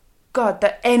 Yeah. God,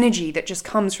 the energy that just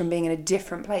comes from being in a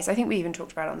different place. I think we even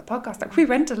talked about it on the podcast. Like, we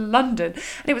went to London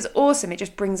and it was awesome. It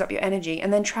just brings up your energy.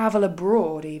 And then travel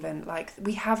abroad even. Like,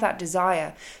 we have that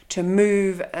desire to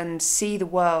move and see the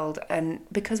world, and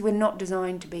because we're not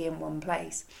designed to be in one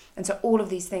place. And so all of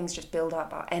these things just build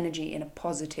up our energy in a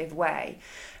positive way.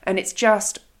 And it's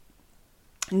just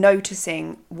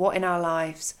noticing what in our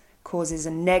lives causes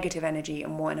a negative energy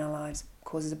and what in our lives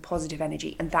causes a positive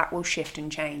energy, and that will shift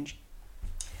and change.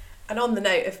 And on the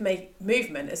note of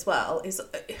movement as well,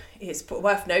 it's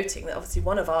worth noting that obviously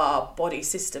one of our body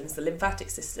systems, the lymphatic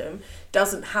system,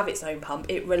 doesn't have its own pump.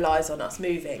 It relies on us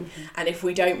moving. Mm-hmm. And if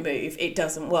we don't move, it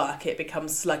doesn't work. It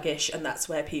becomes sluggish, and that's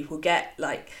where people get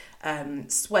like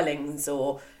swellings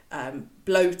or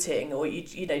bloating, or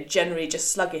generally just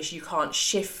sluggish. You can't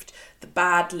shift the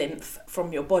bad lymph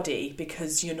from your body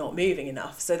because you're not moving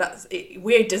enough. So that's it.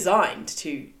 We're designed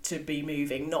to be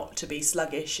moving, not to be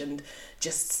sluggish and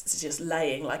just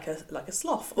laying like a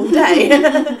sloth all day.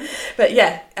 But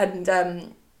yeah, and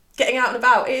getting out and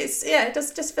about, it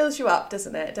just fills you up,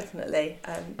 doesn't it? Definitely.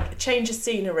 A change of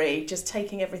scenery, just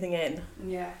taking everything in.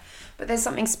 Yeah, but there's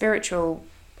something spiritual,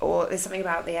 or there's something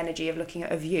about the energy of looking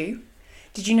at a view.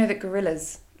 Did you know that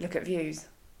gorillas look at views?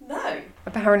 No.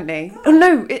 Apparently. Oh,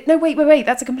 no, wait,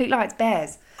 that's a complete lie. It's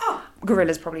bears. Oh.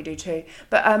 Gorillas probably do too.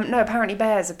 But no, apparently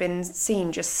bears have been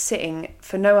seen just sitting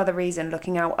for no other reason,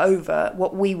 looking out over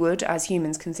what we would, as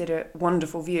humans, consider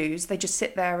wonderful views. They just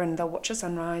sit there and they'll watch a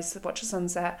sunrise, watch a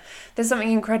sunset. There's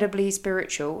something incredibly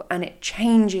spiritual, and it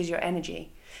changes your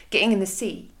energy. Getting in the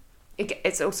sea,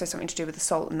 it's also something to do with the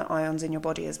salt and the ions in your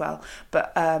body as well.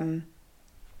 But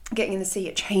getting in the sea,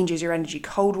 it changes your energy.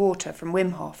 Cold water from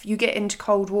Wim Hof. You get into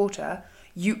cold water,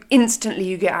 you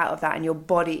get out of that, and your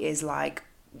body is like,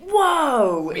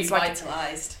 whoa!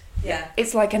 Revitalised. Yeah.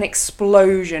 It's like an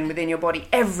explosion within your body.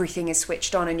 Everything is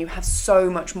switched on, and you have so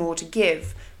much more to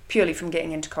give purely from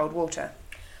getting into cold water.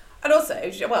 And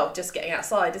also, well, just getting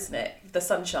outside, isn't it? The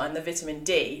sunshine, the vitamin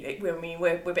D. I mean,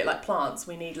 we're a bit like plants.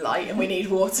 We need light and we need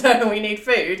water and we need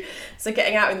food. So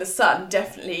getting out in the sun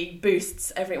definitely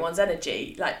boosts everyone's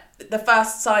energy. Like the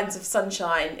first signs of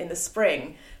sunshine in the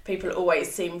spring, people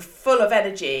always seem full of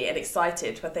energy and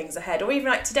excited for things ahead. Or even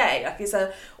like today, like it's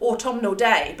an autumnal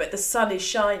day, but the sun is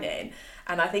shining.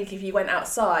 And I think if you went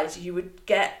outside, you would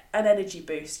get an energy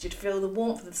boost. You'd feel the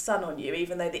warmth of the sun on you,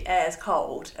 even though the air's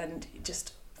cold, and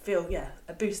just feel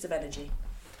a boost of energy.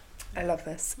 I love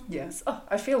this. Yes. Oh,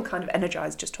 I feel kind of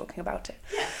energized just talking about it.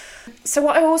 Yeah. So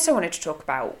what I also wanted to talk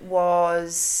about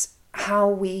was how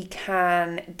we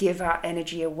can give our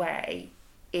energy away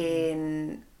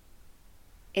in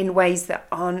ways that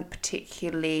aren't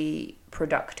particularly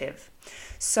productive.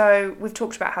 So we've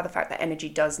talked about how the fact that energy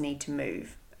does need to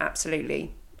move.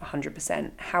 Absolutely,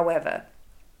 100%. However,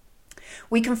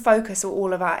 we can focus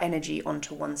all of our energy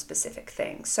onto one specific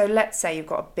thing. So let's say you've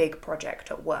got a big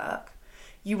project at work.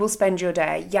 You will spend your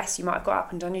day, yes, you might have got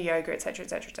up and done your yoga, etc.,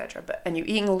 etc., etc., and you're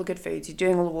eating all the good foods, you're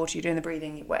doing all the water, you're doing the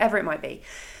breathing, whatever it might be.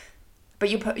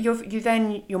 But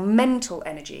your mental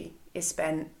energy is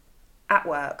spent at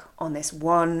work on this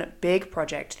one big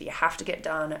project that you have to get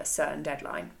done at a certain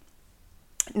deadline.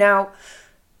 Now,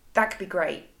 that could be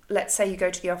great. Let's say you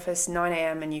go to the office 9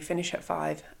 a.m. and you finish at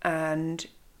 5, and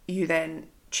you then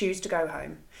choose to go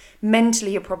home.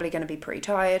 Mentally, you're probably going to be pretty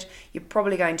tired. You're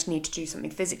probably going to need to do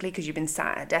something physically because you've been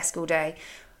sat at a desk all day.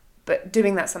 But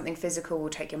doing that something physical will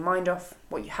take your mind off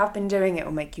what you have been doing. It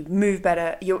will make you move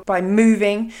better. By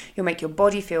moving, you'll make your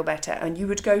body feel better, and you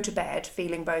would go to bed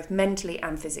feeling both mentally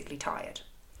and physically tired.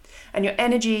 And your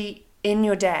energy in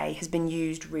your day has been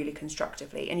used really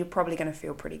constructively, and you're probably going to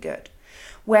feel pretty good.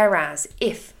 Whereas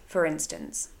if, for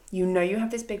instance, you know you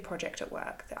have this big project at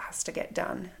work that has to get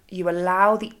done, you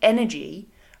allow the energy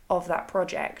of that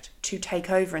project to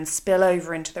take over and spill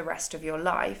over into the rest of your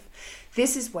life,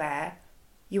 this is where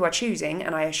you are choosing,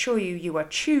 and I assure you, you are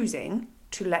choosing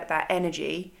to let that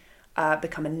energy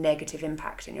become a negative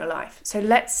impact in your life. So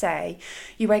let's say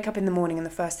you wake up in the morning and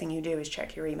the first thing you do is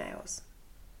check your emails.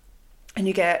 And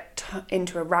you get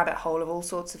into a rabbit hole of all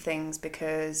sorts of things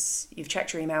because you've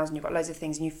checked your emails and you've got loads of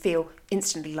things and you feel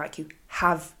instantly like you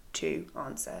have to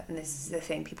answer. And this is the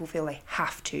thing, people feel they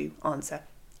have to answer.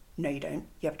 No, you don't.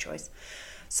 You have a choice.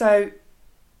 So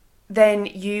then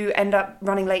you end up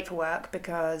running late for work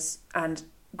and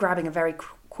grabbing a very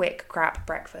quick crap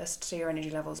breakfast, so your energy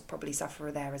levels probably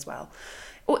suffer there as well.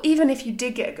 Or even if you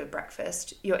did get a good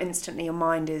breakfast, your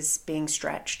mind is being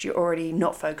stretched. You're already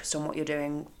not focused on what you're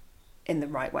doing in the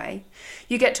right way.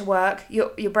 You get to work,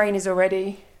 your brain is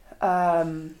already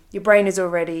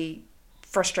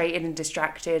frustrated and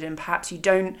distracted, and perhaps you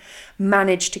don't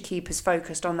manage to keep as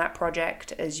focused on that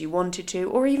project as you wanted to,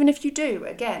 or even if you do,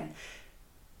 again,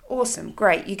 awesome,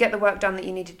 great, you get the work done that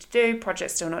you needed to do,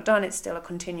 project's still not done, it's still a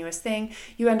continuous thing,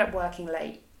 you end up working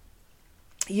late,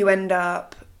 you end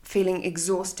up feeling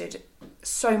exhausted,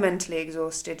 so mentally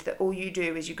exhausted that all you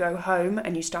do is you go home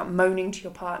and you start moaning to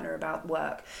your partner about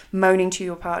work, moaning to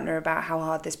your partner about how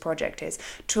hard this project is,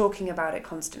 talking about it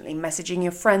constantly, messaging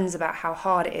your friends about how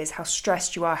hard it is, how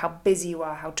stressed you are, how busy you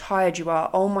are, how tired you are,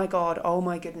 oh my God, oh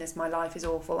my goodness, my life is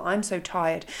awful, I'm so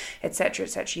tired, etc.,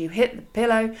 etc. You hit the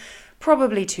pillow,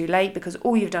 probably too late because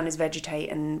all you've done is vegetate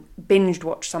and binge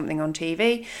watch something on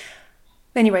TV.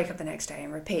 Then you wake up the next day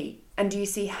and repeat. And do you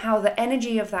see how the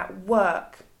energy of that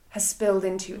work has spilled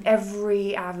into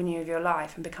every avenue of your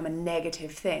life and become a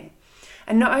negative thing?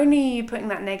 And not only are you putting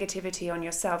that negativity on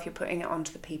yourself, you're putting it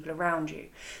onto the people around you.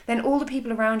 Then all the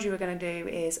people around you are going to do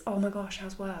is, oh my gosh,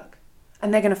 how's work?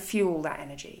 And they're going to fuel that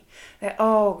energy.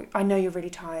 Oh, I know you're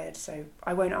really tired, so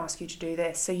I won't ask you to do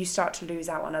this. So you start to lose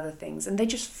out on other things. And they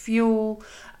just fuel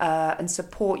and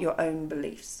support your own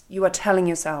beliefs. You are telling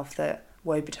yourself that,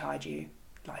 woe betide you,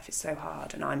 life is so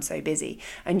hard and I'm so busy.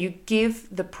 And you give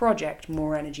the project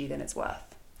more energy than it's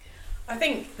worth. I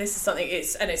think this is something,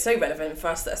 it's so relevant for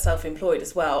us that are self-employed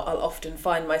as well. I'll often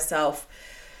find myself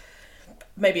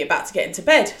maybe about to get into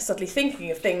bed, suddenly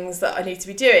thinking of things that I need to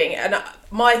be doing. And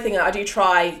my thing, I do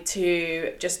try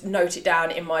to just note it down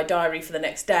in my diary for the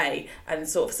next day and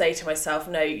sort of say to myself,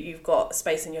 no, you've got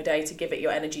space in your day to give it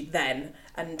your energy then,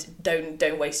 and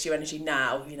don't waste your energy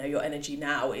now. You know, your energy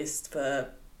now is for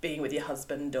being with your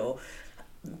husband or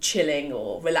chilling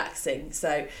or relaxing.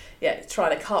 So yeah,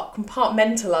 trying to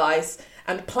compartmentalise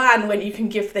and plan when you can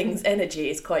give things energy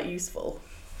is quite useful.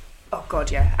 Oh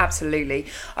God, yeah, absolutely.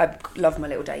 I love my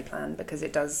little day plan because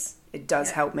it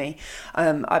does help me.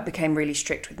 I became really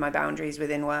strict with my boundaries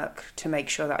within work to make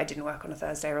sure that I didn't work on a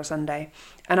Thursday or a Sunday.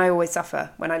 And I always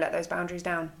suffer when I let those boundaries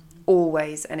down.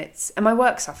 Always. And my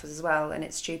work suffers as well, and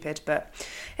it's stupid, but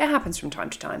it happens from time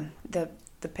to time. The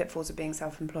pitfalls of being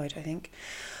self-employed, I think.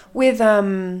 With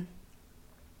when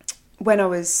I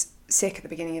was sick at the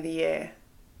beginning of the year,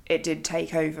 it did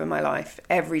take over my life.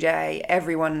 Every day,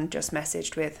 everyone just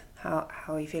messaged with, how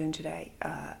are you feeling today?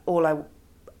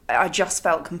 I just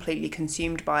felt completely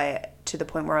consumed by it to the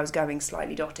point where I was going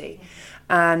slightly dotty,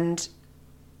 and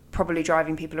probably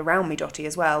driving people around me dotty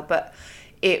as well. But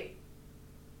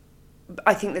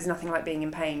I think there's nothing like being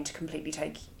in pain to completely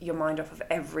take your mind off of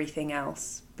everything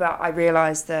else. But I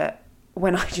realised that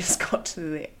when I just got to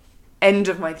the end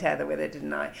of my tether with it,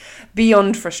 didn't I?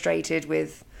 Beyond frustrated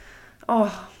with,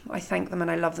 I thank them and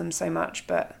I love them so much,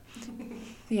 but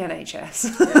the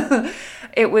NHS. Yeah.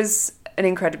 It was an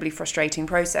incredibly frustrating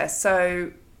process.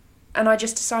 So, and I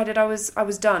just decided I was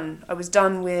done. I was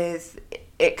done with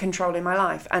it controlling my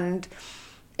life. And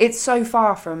it's so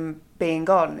far from being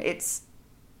gone. It's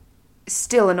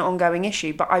still an ongoing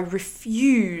issue, but I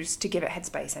refuse to give it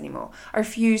headspace anymore. I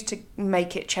refuse to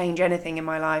make it change anything in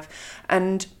my life.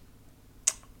 And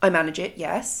I manage it,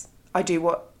 yes. I do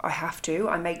what I have to.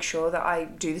 I make sure that I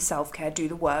do the self-care, do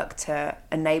the work to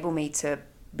enable me to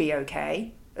be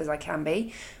okay as I can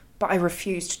be. But I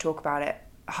refuse to talk about it,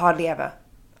 hardly ever.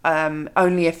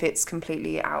 Only if it's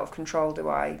completely out of control do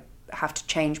I have to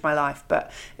change my life.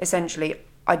 But essentially,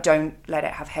 I don't let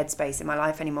it have headspace in my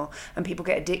life anymore. And people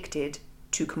get addicted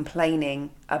to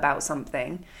complaining about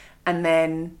something and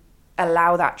then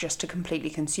allow that just to completely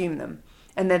consume them.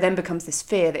 And there then becomes this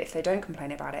fear that if they don't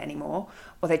complain about it anymore,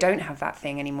 or they don't have that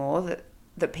thing anymore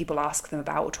that people ask them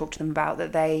about or talk to them about,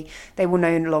 that they will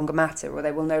no longer matter, or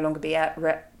they will no longer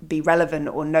be relevant,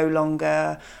 or no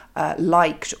longer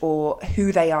liked, or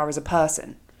who they are as a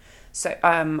person. So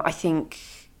I think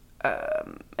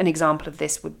an example of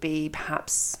this would be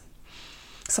perhaps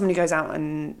somebody goes out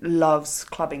and loves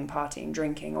clubbing, partying,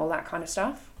 drinking, all that kind of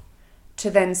stuff, to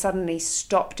then suddenly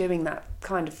stop doing that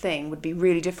kind of thing would be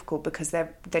really difficult, because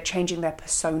they're changing their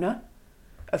persona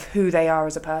of who they are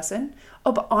as a person.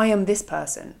 Oh, but I am this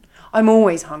person. I'm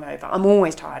always hungover. I'm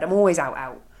always tired. I'm always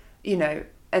out, you know,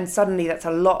 and suddenly that's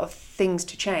a lot of things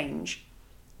to change.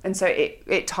 And so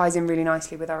it ties in really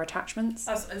nicely with our attachments.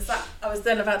 I was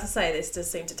then about to say, this does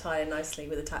seem to tie in nicely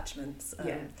with attachments.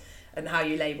 And how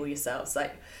you label yourselves.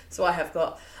 Like, so I have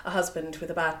got a husband with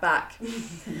a bad back,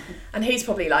 and he's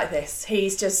probably like this.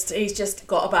 He's just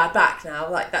got a bad back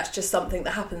now. Like, that's just something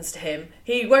that happens to him.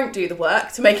 He won't do the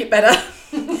work to make it better,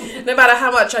 no matter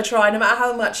how much I try. No matter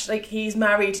how much, like, he's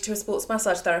married to a sports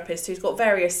massage therapist who's got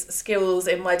various skills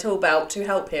in my tool belt to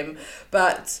help him,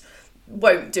 but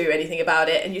won't do anything about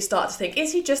it. And you start to think,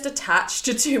 is he just attached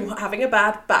to having a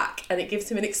bad back, and it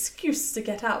gives him an excuse to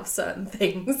get out of certain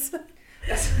things?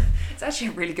 It's actually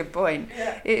a really good point.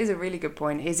 Yeah. It is a really good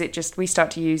point. Is it just we start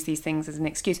to use these things as an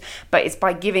excuse? But it's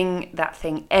by giving that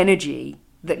thing energy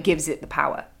that gives it the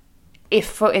power. If,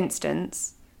 for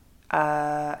instance,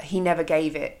 he never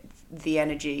gave it the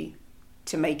energy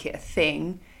to make it a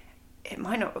thing, it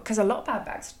might not, because a lot of bad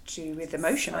backs do with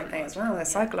emotion, aren't they, as well? They're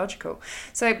psychological.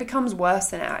 So it becomes worse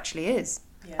than it actually is.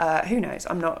 Yeah. Who knows?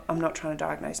 I'm not trying to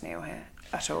diagnose Neil here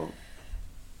at all.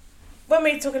 When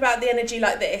we talk about the energy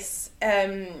like this,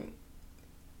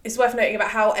 it's worth noting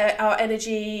about how our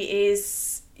energy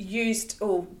is used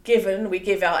or given. We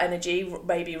give our energy,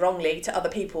 maybe wrongly, to other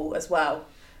people as well.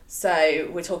 So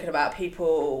we're talking about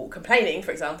people complaining,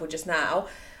 for example, just now,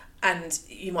 and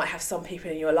you might have some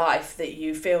people in your life that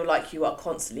you feel like you are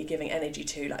constantly giving energy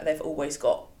to, like they've always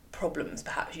got problems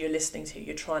perhaps you're listening to.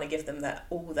 You're trying to give them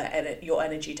your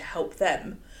energy to help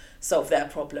them solve their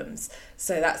problems.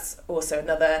 So that's also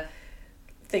another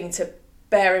thing to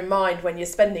bear in mind when you're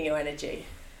spending your energy.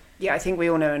 Yeah, I think we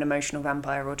all know an emotional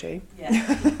vampire or two. Yeah,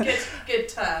 good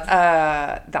term.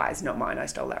 That is not mine. I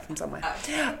stole that from somewhere.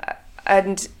 Oh.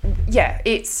 And yeah,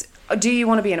 it's, do you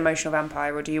want to be an emotional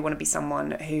vampire, or do you want to be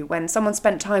someone who, when someone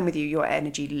spent time with you, your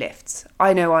energy lifts?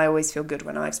 I know I always feel good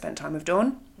when I've spent time with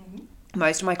Dawn. Mm-hmm.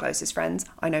 Most of my closest friends,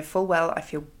 I know full well I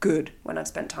feel good when I've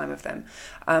spent time with them.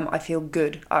 I feel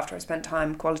good after I spent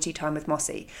quality time with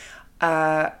Mossy.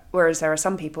 Whereas there are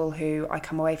some people who I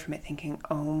come away from it thinking,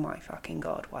 oh my fucking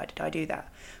God, why did I do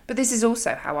that? But this is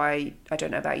also how I don't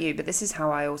know about you, but this is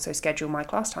how I also schedule my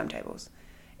class timetables.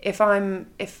 If I'm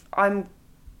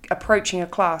approaching a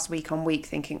class week on week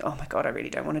thinking, oh my God, I really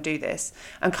don't want to do this,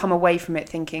 and come away from it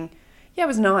thinking, yeah, it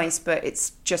was nice, but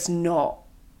it's just not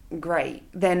great,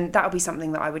 then that would be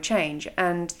something that I would change.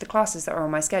 And the classes that are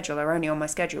on my schedule are only on my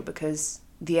schedule because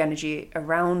the energy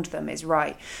around them is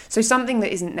right. So something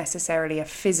that isn't necessarily a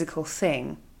physical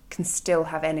thing can still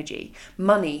have energy.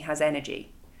 Money has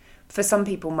energy. For some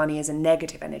people, money is a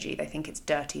negative energy. They think it's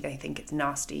dirty, they think it's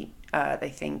nasty,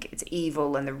 they think it's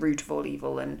evil and the root of all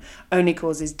evil and only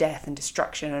causes death and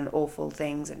destruction and awful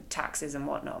things and taxes and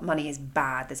whatnot. Money is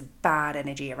bad, there's bad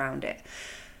energy around it.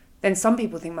 Then some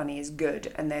people think money is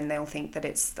good, and then they'll think that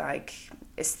it's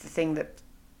the thing that,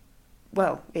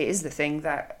 well, it is the thing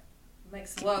that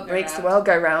makes the world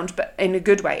go round, but in a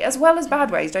good way, as well as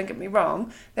bad ways, don't get me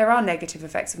wrong. There are negative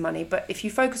effects of money, but if you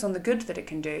focus on the good that it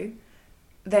can do,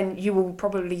 then you will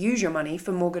probably use your money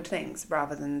for more good things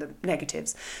rather than the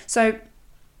negatives. So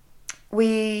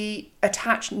we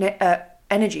attach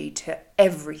energy to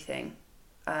everything.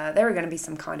 There are going to be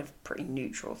some kind of pretty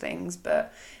neutral things,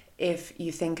 but if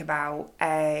you think about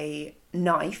a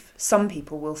knife, some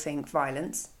people will think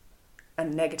violence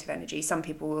and negative energy. Some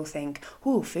people will think,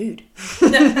 oh, food,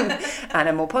 and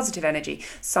a more positive energy.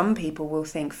 Some people will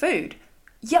think food,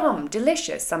 yum,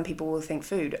 delicious. Some people will think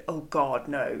food, oh God,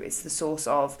 no, it's the source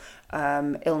of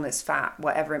illness, fat,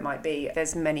 whatever it might be.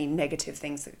 There's many negative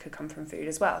things that could come from food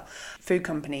as well. Food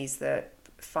companies that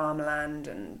farm land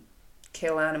and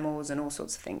kill animals and all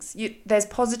sorts of things. There's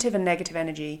positive and negative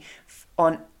energy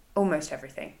on almost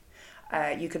everything.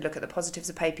 You could look at the positives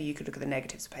of paper, you could look at the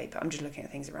negatives of paper. I'm just looking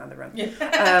at things around the room.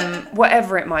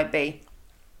 Whatever it might be.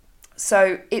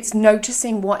 So it's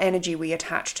noticing what energy we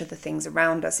attach to the things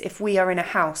around us. If we are in a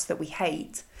house that we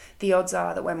hate, the odds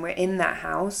are that when we're in that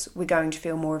house, we're going to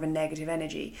feel more of a negative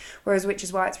energy. Which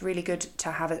is why it's really good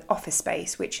to have an office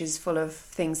space, which is full of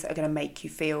things that are going to make you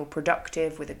feel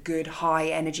productive with a good high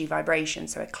energy vibration.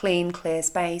 So a clean, clear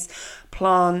space,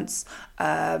 plants,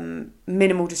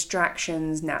 minimal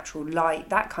distractions, natural light,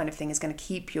 that kind of thing is going to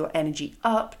keep your energy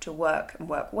up to work and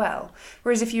work well.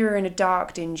 Whereas if you're in a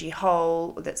dark, dingy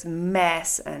hole that's a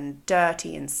mess and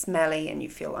dirty and smelly and you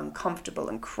feel uncomfortable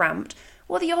and cramped,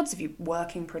 what are the odds of you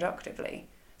working productively?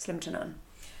 Slim to none.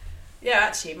 Yeah,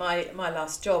 actually, my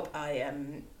last job, I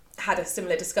had a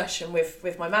similar discussion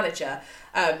with my manager.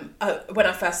 When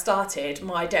I first started,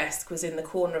 my desk was in the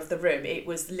corner of the room. It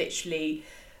was literally,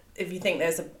 if you think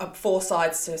there's four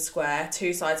sides to a square,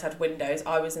 two sides had windows,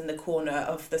 I was in the corner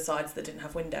of the sides that didn't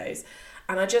have windows.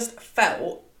 And I just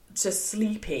felt just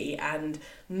sleepy and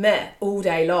meh all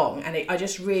day long. And I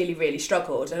just really, really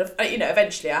struggled. And,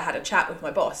 eventually I had a chat with my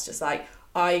boss, just like,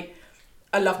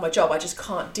 I love my job, I just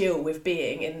can't deal with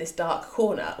being in this dark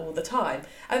corner all the time.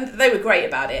 And they were great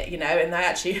about it, and they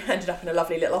actually ended up in a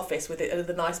lovely little office with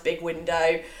a nice big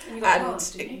window,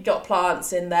 and got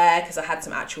plants in there because I had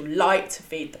some actual light to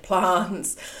feed the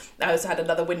plants. I also had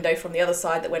another window from the other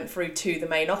side that went through to the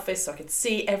main office so I could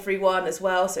see everyone as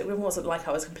well, so it wasn't like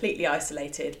I was completely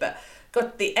isolated. But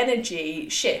God, the energy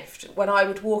shift when I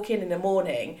would walk in the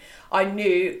morning, I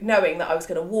knowing that I was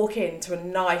going to walk into a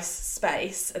nice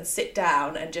space and sit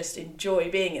down and just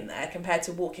enjoy being in there, compared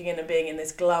to walking in and being in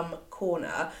this glum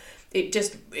corner.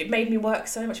 It made me work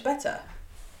so much better.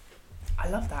 I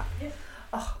love that. Yeah.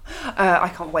 I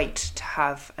can't wait to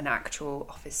have an actual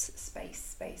office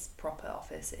space, proper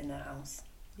office in a house.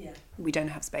 Yeah. We don't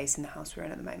have space in the house we're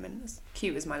in at the moment. As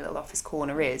cute as my little office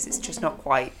corner is, it's just not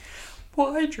quite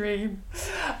what I dream.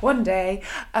 One day.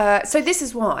 So this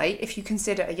is why, if you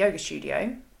consider a yoga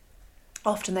studio,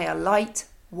 often they are light,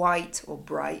 white or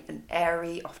bright and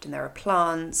airy. Often there are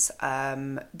plants.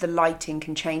 The lighting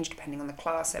can change depending on the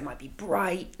class. So it might be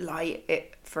bright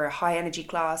light for a high energy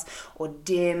class, or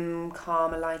dim,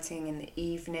 calmer lighting in the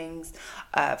evenings.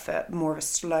 For more of a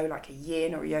slow, like a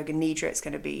yin or a yoga nidra, it's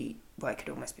going to be, well, it could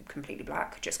almost be completely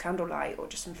black, just candlelight or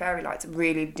just some fairy lights,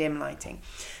 really dim lighting.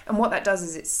 And what that does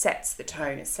is it sets the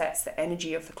tone, it sets the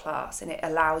energy of the class, and it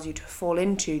allows you to fall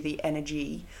into the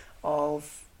energy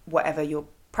of whatever you're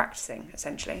practicing,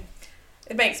 essentially.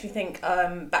 It makes me think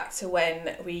back to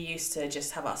when we used to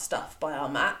just have our stuff by our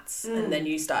mats, and then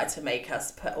you started to make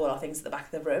us put all our things at the back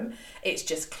of the room. It's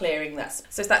just clearing that.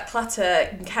 So it's that clutter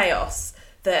and chaos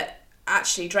that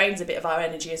actually drains a bit of our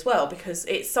energy as well, because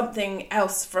it's something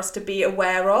else for us to be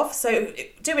aware of. So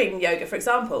doing yoga, for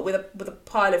example, with a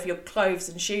pile of your clothes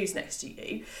and shoes next to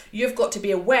you, you've got to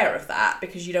be aware of that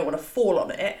because you don't want to fall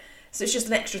on it. So it's just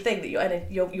an extra thing that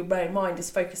your mind is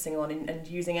focusing on and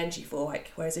using energy for.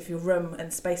 Like, whereas if your room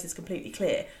and space is completely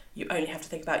clear, you only have to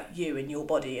think about you and your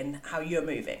body and how you're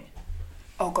moving.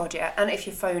 Oh God, yeah. And if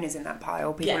your phone is in that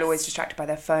pile, people are always distracted by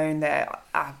their phone, their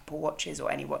Apple Watches or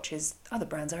any watches. Other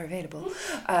brands are available.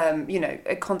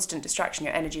 A constant distraction.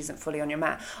 Your energy isn't fully on your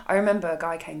mat. I remember a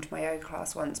guy came to my yoga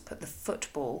class once, put the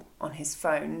football on his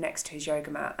phone next to his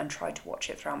yoga mat and tried to watch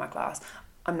it throughout my class.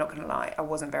 I'm not going to lie, I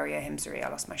wasn't very ahimsari. I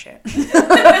lost my shit.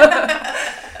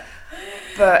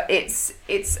 But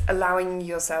it's allowing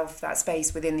yourself that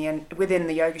space within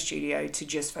the yoga studio to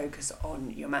just focus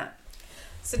on your mat.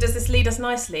 So does this lead us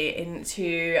nicely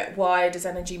into why does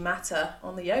energy matter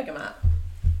on the yoga mat?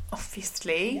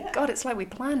 Obviously. Yeah. God, it's like we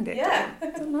planned it. Yeah.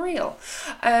 It's unreal.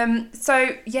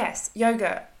 So, yes,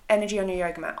 yoga, energy on your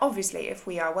yoga mat. Obviously, if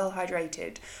we are well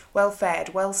hydrated, well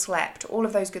fed, well slept, all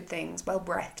of those good things, well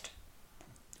breathed,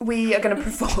 we are going to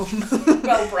perform.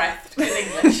 Well breathed in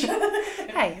English.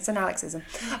 Hey, it's an Alexism.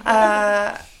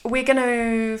 We're going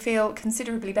to feel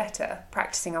considerably better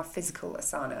practicing our physical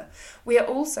asana. We are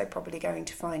also probably going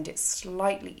to find it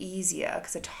slightly easier,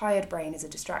 because a tired brain is a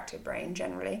distracted brain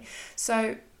generally.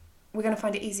 So we're going to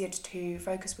find it easier to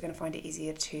focus. We're going to find it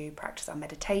easier to practice our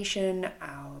meditation,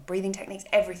 our breathing techniques,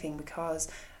 everything, because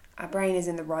our brain is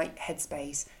in the right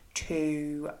headspace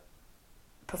to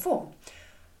perform.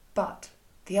 But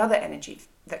the other energy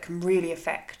that can really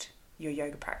affect your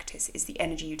yoga practice is the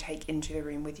energy you take into the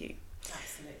room with you.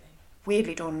 Absolutely.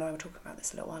 Weirdly, Dawn and I were talking about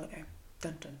this a little while ago.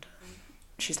 Dun, dun, dun.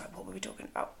 She's like, what were we talking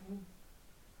about?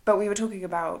 But we were talking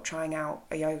about trying out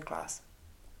a yoga class.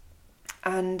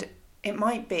 And it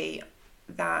might be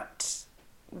that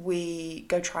we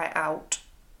go try it out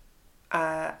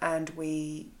and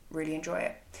we really enjoy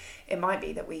it. It might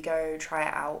be that we go try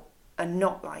it out and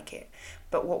not like it.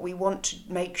 But what we want to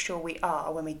make sure we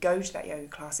are when we go to that yoga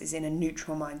class is in a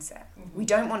neutral mindset. Mm-hmm. We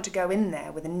don't want to go in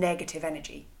there with a negative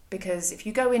energy, because if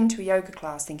you go into a yoga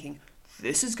class thinking,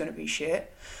 this is going to be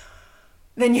shit,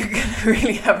 then you're going to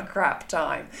really have a crap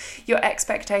time. Your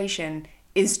expectation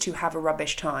is to have a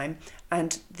rubbish time,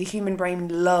 and the human brain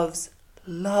loves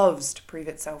to prove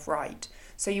itself right.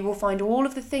 So you will find all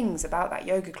of the things about that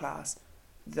yoga class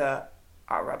that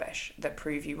are rubbish, that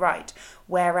prove you right.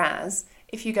 Whereas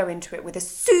if you go into it with a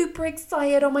super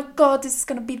excited, oh my God, this is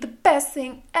going to be the best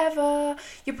thing ever,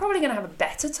 you're probably going to have a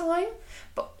better time.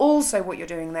 But also what you're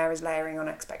doing there is layering on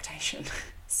expectation.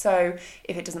 So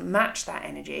if it doesn't match that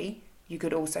energy, you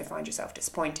could also find yourself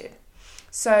disappointed.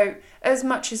 So as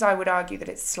much as I would argue that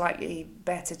it's slightly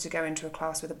better to go into a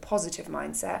class with a positive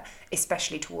mindset,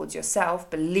 especially towards yourself,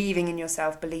 believing in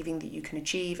yourself, believing that you can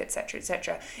achieve,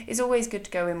 etc., it's always good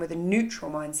to go in with a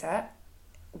neutral mindset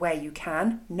where you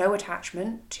can, no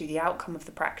attachment to the outcome of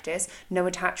the practice, no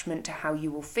attachment to how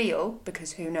you will feel,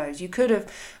 because who knows, you could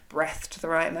have breathed the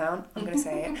right amount, I'm going to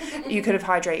say it, you could have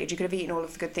hydrated, you could have eaten all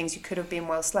of the good things, you could have been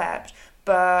well slept,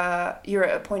 but you're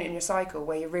at a point in your cycle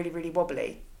where you're really, really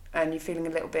wobbly and you're feeling a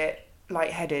little bit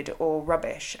lightheaded or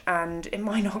rubbish, and it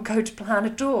might not go to plan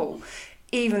at all,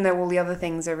 even though all the other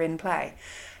things are in play.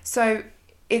 So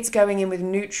it's going in with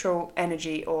neutral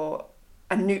energy or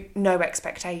no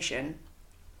expectation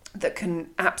that can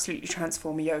absolutely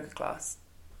transform a yoga class.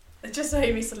 It just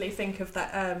made me suddenly think of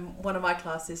that one of my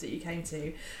classes that you came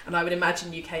to, and I would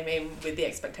imagine you came in with the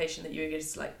expectation that you were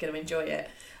just like going to enjoy it,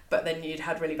 but then you'd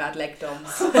had really bad leg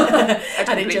DOMs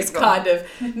and it just kind of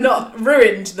not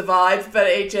ruined the vibe, but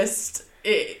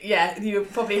you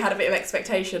probably had a bit of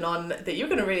expectation on that you were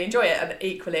going to really enjoy it, and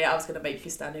equally I was going to make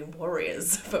you stand in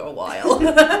warriors for a while.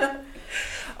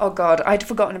 Oh God, I'd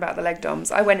forgotten about the leg DOMs.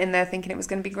 I went in there thinking it was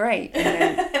going to be great,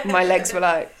 and then my legs were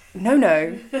like,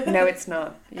 no, it's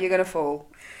not. You're going to fall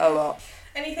a lot.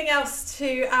 Anything else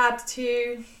to add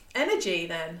to energy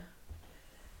then?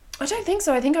 I don't think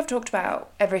so. I think I've talked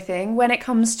about everything. When it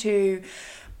comes to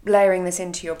layering this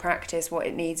into your practice, what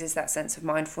it needs is that sense of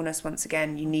mindfulness. Once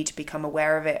again, you need to become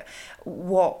aware of it.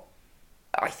 What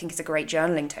I think is a great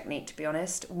journaling technique, to be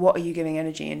honest. What are you giving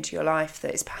energy into your life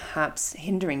that is perhaps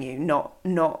hindering you,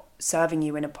 not serving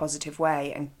you in a positive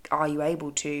way? And are you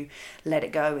able to let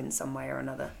it go in some way or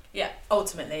another? Yeah,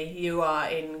 ultimately you are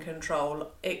in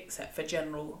control, except for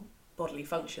general bodily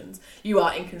functions. You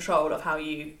are in control of how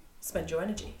you spend your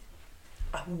energy.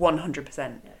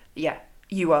 100%. Yeah,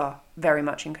 you are very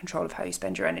much in control of how you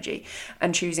spend your energy,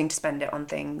 and choosing to spend it on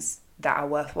things that are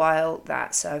worthwhile,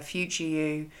 that serve future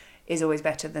you, is always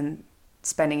better than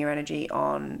spending your energy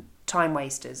on time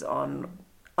wasters, on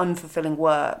unfulfilling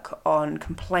work, on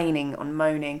complaining, on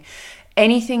moaning.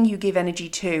 Anything you give energy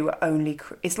to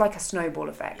it's like a snowball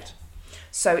effect.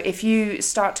 So if you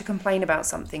start to complain about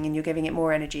something and you're giving it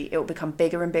more energy, it will become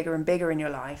bigger and bigger and bigger in your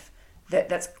life.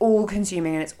 That's all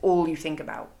consuming, and it's all you think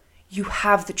about. You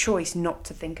have the choice not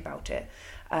to think about it.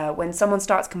 When someone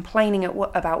starts complaining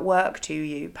about work to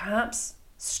you, perhaps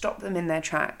stop them in their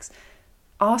tracks.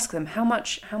 Ask them how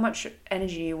much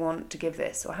energy you want to give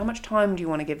this, or how much time do you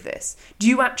want to give this? Do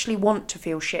you actually want to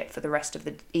feel shit for the rest of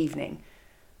the evening?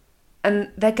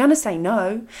 And they're going to say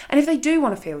no. And if they do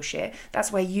want to feel shit,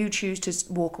 that's where you choose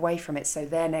to walk away from it so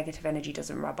their negative energy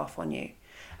doesn't rub off on you.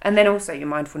 And then also your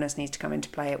mindfulness needs to come into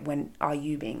play. When are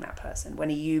you being that person? When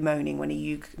are you moaning? When are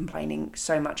you complaining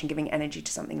so much and giving energy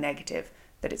to something negative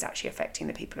that it's actually affecting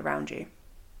the people around you?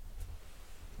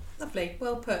 Lovely,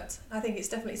 well put. I think it's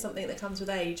definitely something that comes with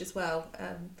age as well.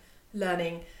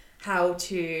 Learning how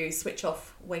to switch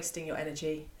off wasting your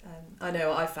energy. I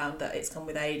know I found that it's come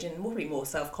with age, and probably more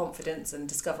self-confidence and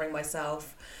discovering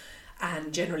myself,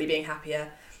 and generally being happier,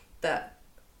 that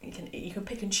you can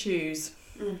pick and choose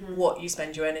what you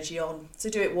spend your energy on. So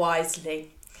do it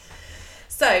wisely.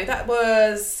 So that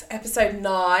was episode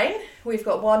 9. We've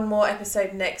got one more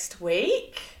episode next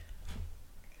week.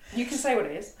 You can say what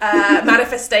it is.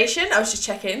 Manifestation. I was just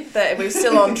checking that we're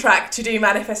still on track to do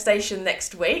manifestation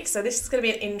next week. So this is going to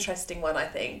be an interesting one, I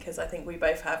think, because I think we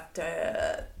both have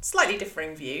slightly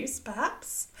differing views,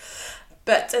 perhaps.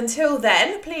 But until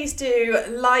then, please do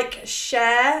like,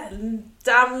 share,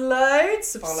 download,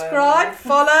 subscribe,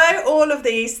 follow all of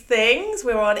these things.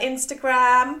 We're on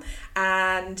Instagram,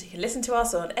 and you can listen to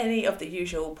us on any of the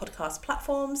usual podcast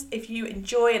platforms. If you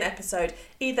enjoy an episode,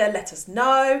 either let us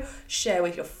know, share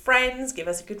with your friends, give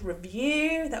us a good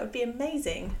review. That would be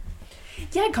amazing.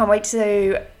 Yeah, can't wait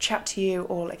to chat to you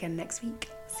all again next week.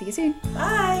 See you soon.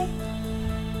 Bye.